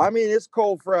 I mean, it's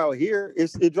cold for out here.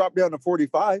 It dropped down to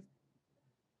 45.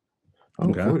 Oh,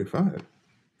 okay. 45.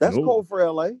 That's cold for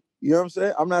LA. You know what I'm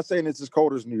saying? I'm not saying it's as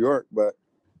cold as New York, but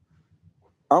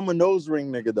I'm a nose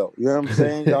ring nigga, though. You know what I'm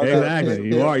saying? Exactly.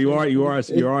 You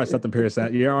are something Pierce.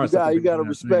 You got to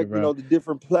respect, nigga, you know, the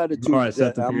different platitudes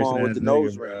that I'm on with the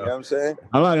nose ring. You know what I'm saying?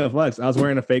 I'm not gonna flex. I was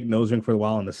wearing a fake nose ring for a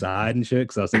while on the side and shit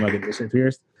because I was thinking about getting this shit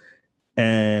pierced.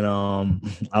 And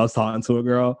I was talking to a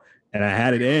girl and I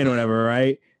had it in or whatever,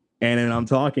 right? And then I'm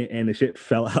talking and the shit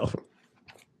fell out.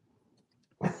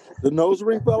 The nose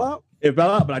ring fell out? It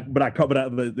fell out, but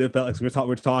it felt like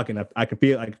we're talking. I could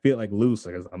feel it like loose.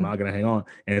 Like I'm not gonna hang on,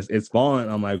 and it's falling.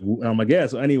 I'm like, yeah.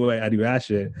 So anyway, I do that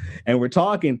shit, and we're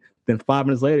talking. Then 5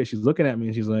 minutes later, she's looking at me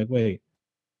and she's like, "Wait,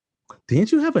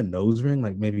 didn't you have a nose ring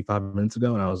like maybe 5 minutes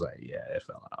ago?" And I was like, "Yeah, it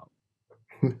fell out."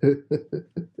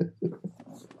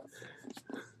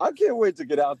 I can't wait to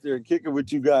get out there and kick it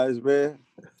with you guys, man.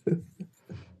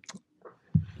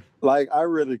 Like, I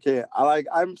really can't.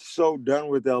 I'm so done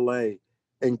with LA.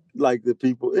 And like the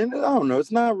people, and I don't know,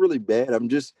 it's not really bad.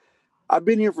 I've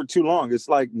been here for too long. It's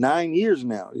like 9 years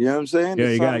now. You know what I'm saying? Yeah,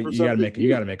 you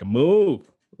gotta make a move.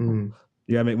 Mm.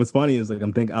 Yeah, I mean, what's funny is like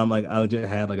I just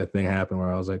had like a thing happen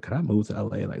where I was like, could I move to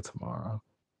LA like tomorrow?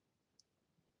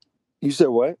 You said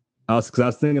what? I was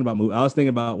thinking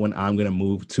about when I'm gonna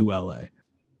move to LA.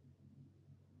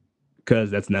 Because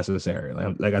that's necessary.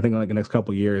 Like I think like the next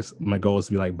couple of years, my goal is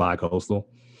to be like bi-coastal.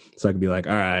 So I can be like,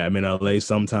 all right, I'm in LA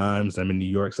sometimes, I'm in New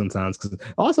York sometimes. Because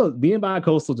also being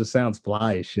bi-coastal just sounds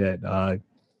fly as shit. Like,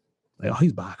 oh,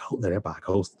 he's bi-coastal, they're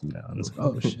bi-coastal, you know. And it's like,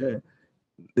 oh shit.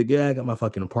 I got my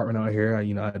fucking apartment out here.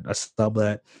 I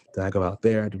sublet. Then I go out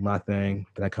there, I do my thing.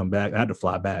 Then I come back. I had to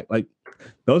fly back. Like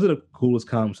those are the coolest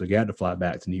comments. Like, you had to fly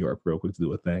back to New York real quick to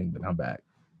do a thing. Then I'm back.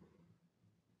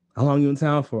 How long you in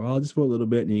town for? Oh, just for a little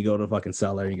bit, and you go to fucking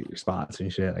Cellar and you get your spots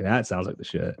and shit. Like that sounds like the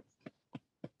shit.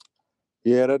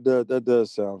 Yeah, that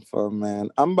does sound fun, man.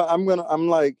 I'm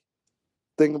like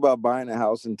thinking about buying a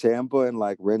house in Tampa and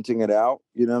like renting it out.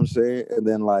 You know what I'm saying? And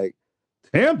then like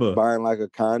Tampa buying like a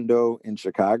condo in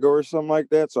Chicago or something like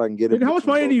that, so I can get it. How much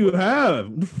money do you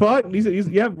have? The fuck,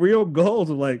 you have real goals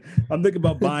of like I'm thinking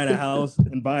about buying a house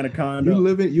and buying a condo.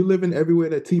 You live in everywhere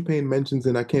that T-Pain mentions,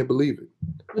 and I can't believe it.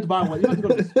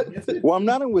 Well, I'm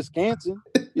not in Wisconsin.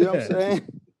 You know what I'm saying?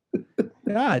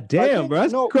 God damn, bro,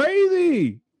 that's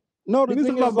crazy. No, the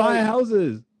thing about is, buying like,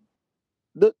 houses.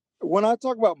 When I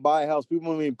talk about buy a house,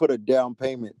 people mean put a down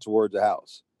payment towards a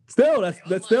house. Still,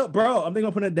 that's still, bro. I'm thinking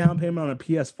of putting a down payment on a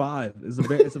PS5.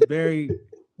 It's a very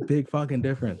big fucking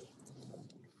difference.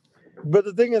 But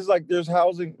the thing is, like, there's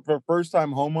housing for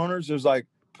first-time homeowners. There's like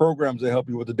programs that help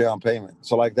you with the down payment.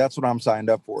 So like that's what I'm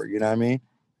signed up for. You know what I mean?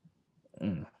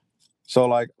 Mm. So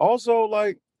like also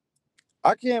like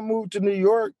I can't move to New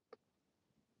York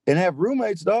and have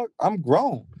roommates, dog. I'm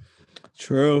grown.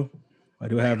 True. I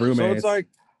do have roommates. So it's like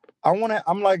I'm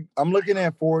looking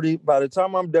at 40. By the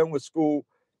time I'm done with school,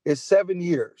 it's 7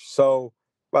 years. So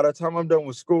by the time I'm done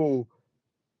with school,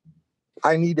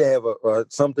 I need to have a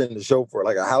something to show for it,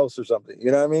 like a house or something.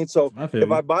 You know what I mean? So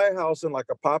if I buy a house in like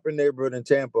a poppin' neighborhood in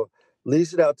Tampa,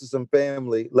 lease it out to some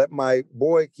family, let my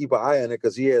boy keep an eye on it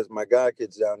because he has my god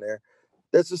kids down there.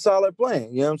 That's a solid plan.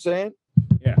 You know what I'm saying?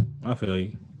 Yeah, I feel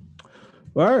you.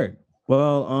 All right.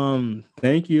 Well,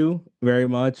 thank you very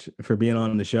much for being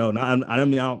on the show. I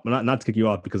don't mean not to kick you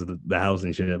off because of the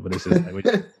housing shit, but it's just like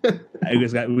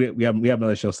we have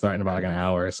another show starting in about like an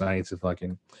hour, so I need to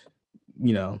fucking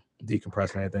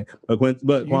decompress and everything.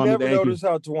 But you never notice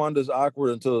how Tawanda's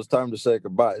awkward until it's time to say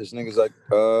goodbye. This nigga's like,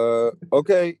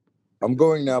 okay, I'm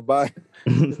going now. Bye.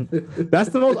 That's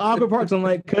the most awkward part. So I'm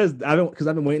like, because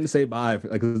I've been waiting to say bye.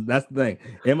 That's the thing.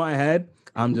 In my head,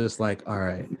 I'm just like, all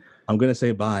right, I'm gonna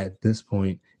say bye at this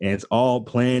point, and it's all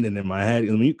planned and in my head.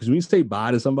 Because when you say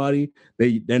bye to somebody,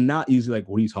 they're not usually like,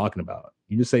 what are you talking about?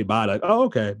 You just say bye, like, oh,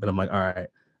 okay. But I'm like, all right,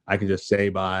 I can just say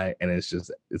bye, and it's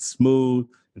smooth.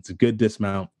 It's a good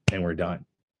dismount, and we're done.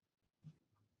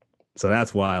 So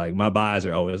that's why, like, my byes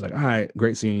are always like, all right,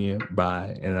 great seeing you,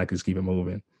 bye, and I can just keep it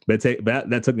moving. But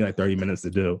that took me like 30 minutes to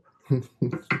do.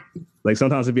 Like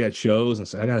sometimes I'd be at shows and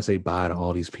say, I gotta say bye to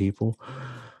all these people.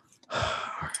 All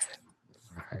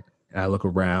right. And I look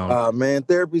around. Man,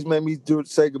 therapy's made me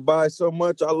say goodbye so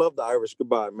much. I love the Irish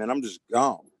goodbye, man. I'm just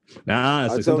gone. Nah, I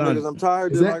tell niggas I'm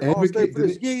tired. They're like, oh, stay for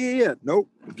this. Yeah. Nope,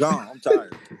 gone. I'm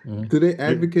tired. Do they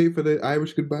advocate for the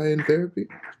Irish goodbye in therapy?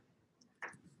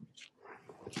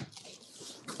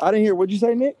 I didn't hear. What'd you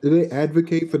say, Nick? Do they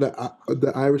advocate for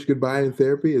the Irish goodbye in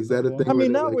therapy? Is that a thing? I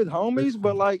mean, not with homies,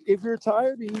 but like if you're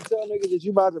tired and you tell niggas that you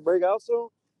about to break out soon,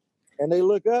 and they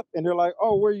look up and they're like,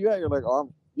 "Oh, where you at?" You're like,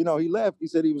 "Oh, he left. He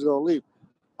said he was gonna leave."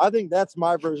 I think that's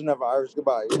my version of an Irish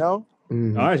goodbye. You know?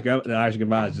 Mm-hmm. The Irish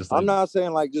goodbye is just. I'm not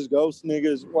saying like just ghost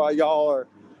niggas while y'all are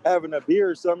having a beer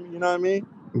or something. You know what I mean?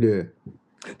 Yeah.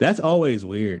 That's always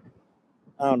weird.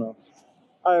 I don't know.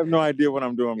 I have no idea what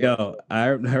I'm doing. Yo,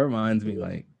 that reminds me,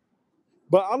 like.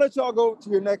 But I'll let y'all go to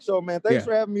your next show, man. Thanks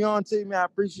for having me on, T, man. I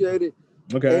appreciate it.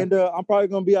 Okay. And I'm probably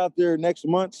gonna be out there next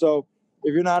month. So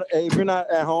if you're not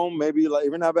at home, maybe like if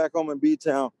you're not back home in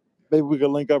B-Town, maybe we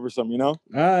can link up or something, you know?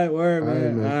 All right, word,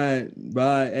 man. All right,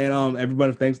 bye. And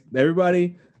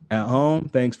everybody at home,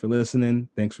 thanks for listening.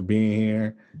 Thanks for being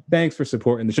here. Thanks for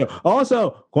supporting the show.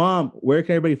 Also, Guam, where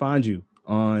can everybody find you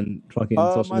on fucking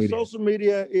social media? My social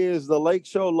media is The Lake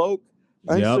Show Loke.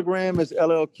 Instagram is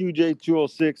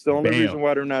LLQJ206. The only reason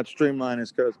why they're not streamlined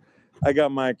is because I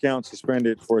got my account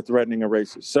suspended for threatening a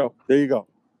racist. So there you go.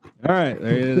 All right,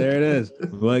 there it is.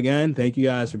 Well, again, thank you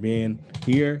guys for being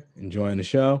here, enjoying the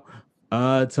show.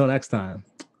 Till next time,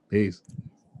 peace.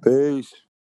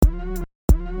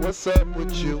 What's up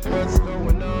with you? What's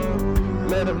going on?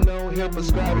 Let them know he'll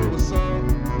prescribe you a song.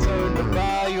 Turn the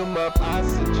volume up. I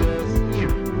suggest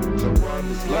to run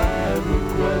this live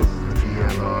request.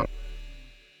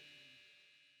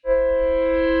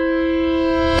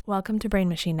 Welcome to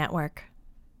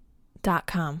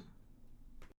BrainMachineNetwork.com.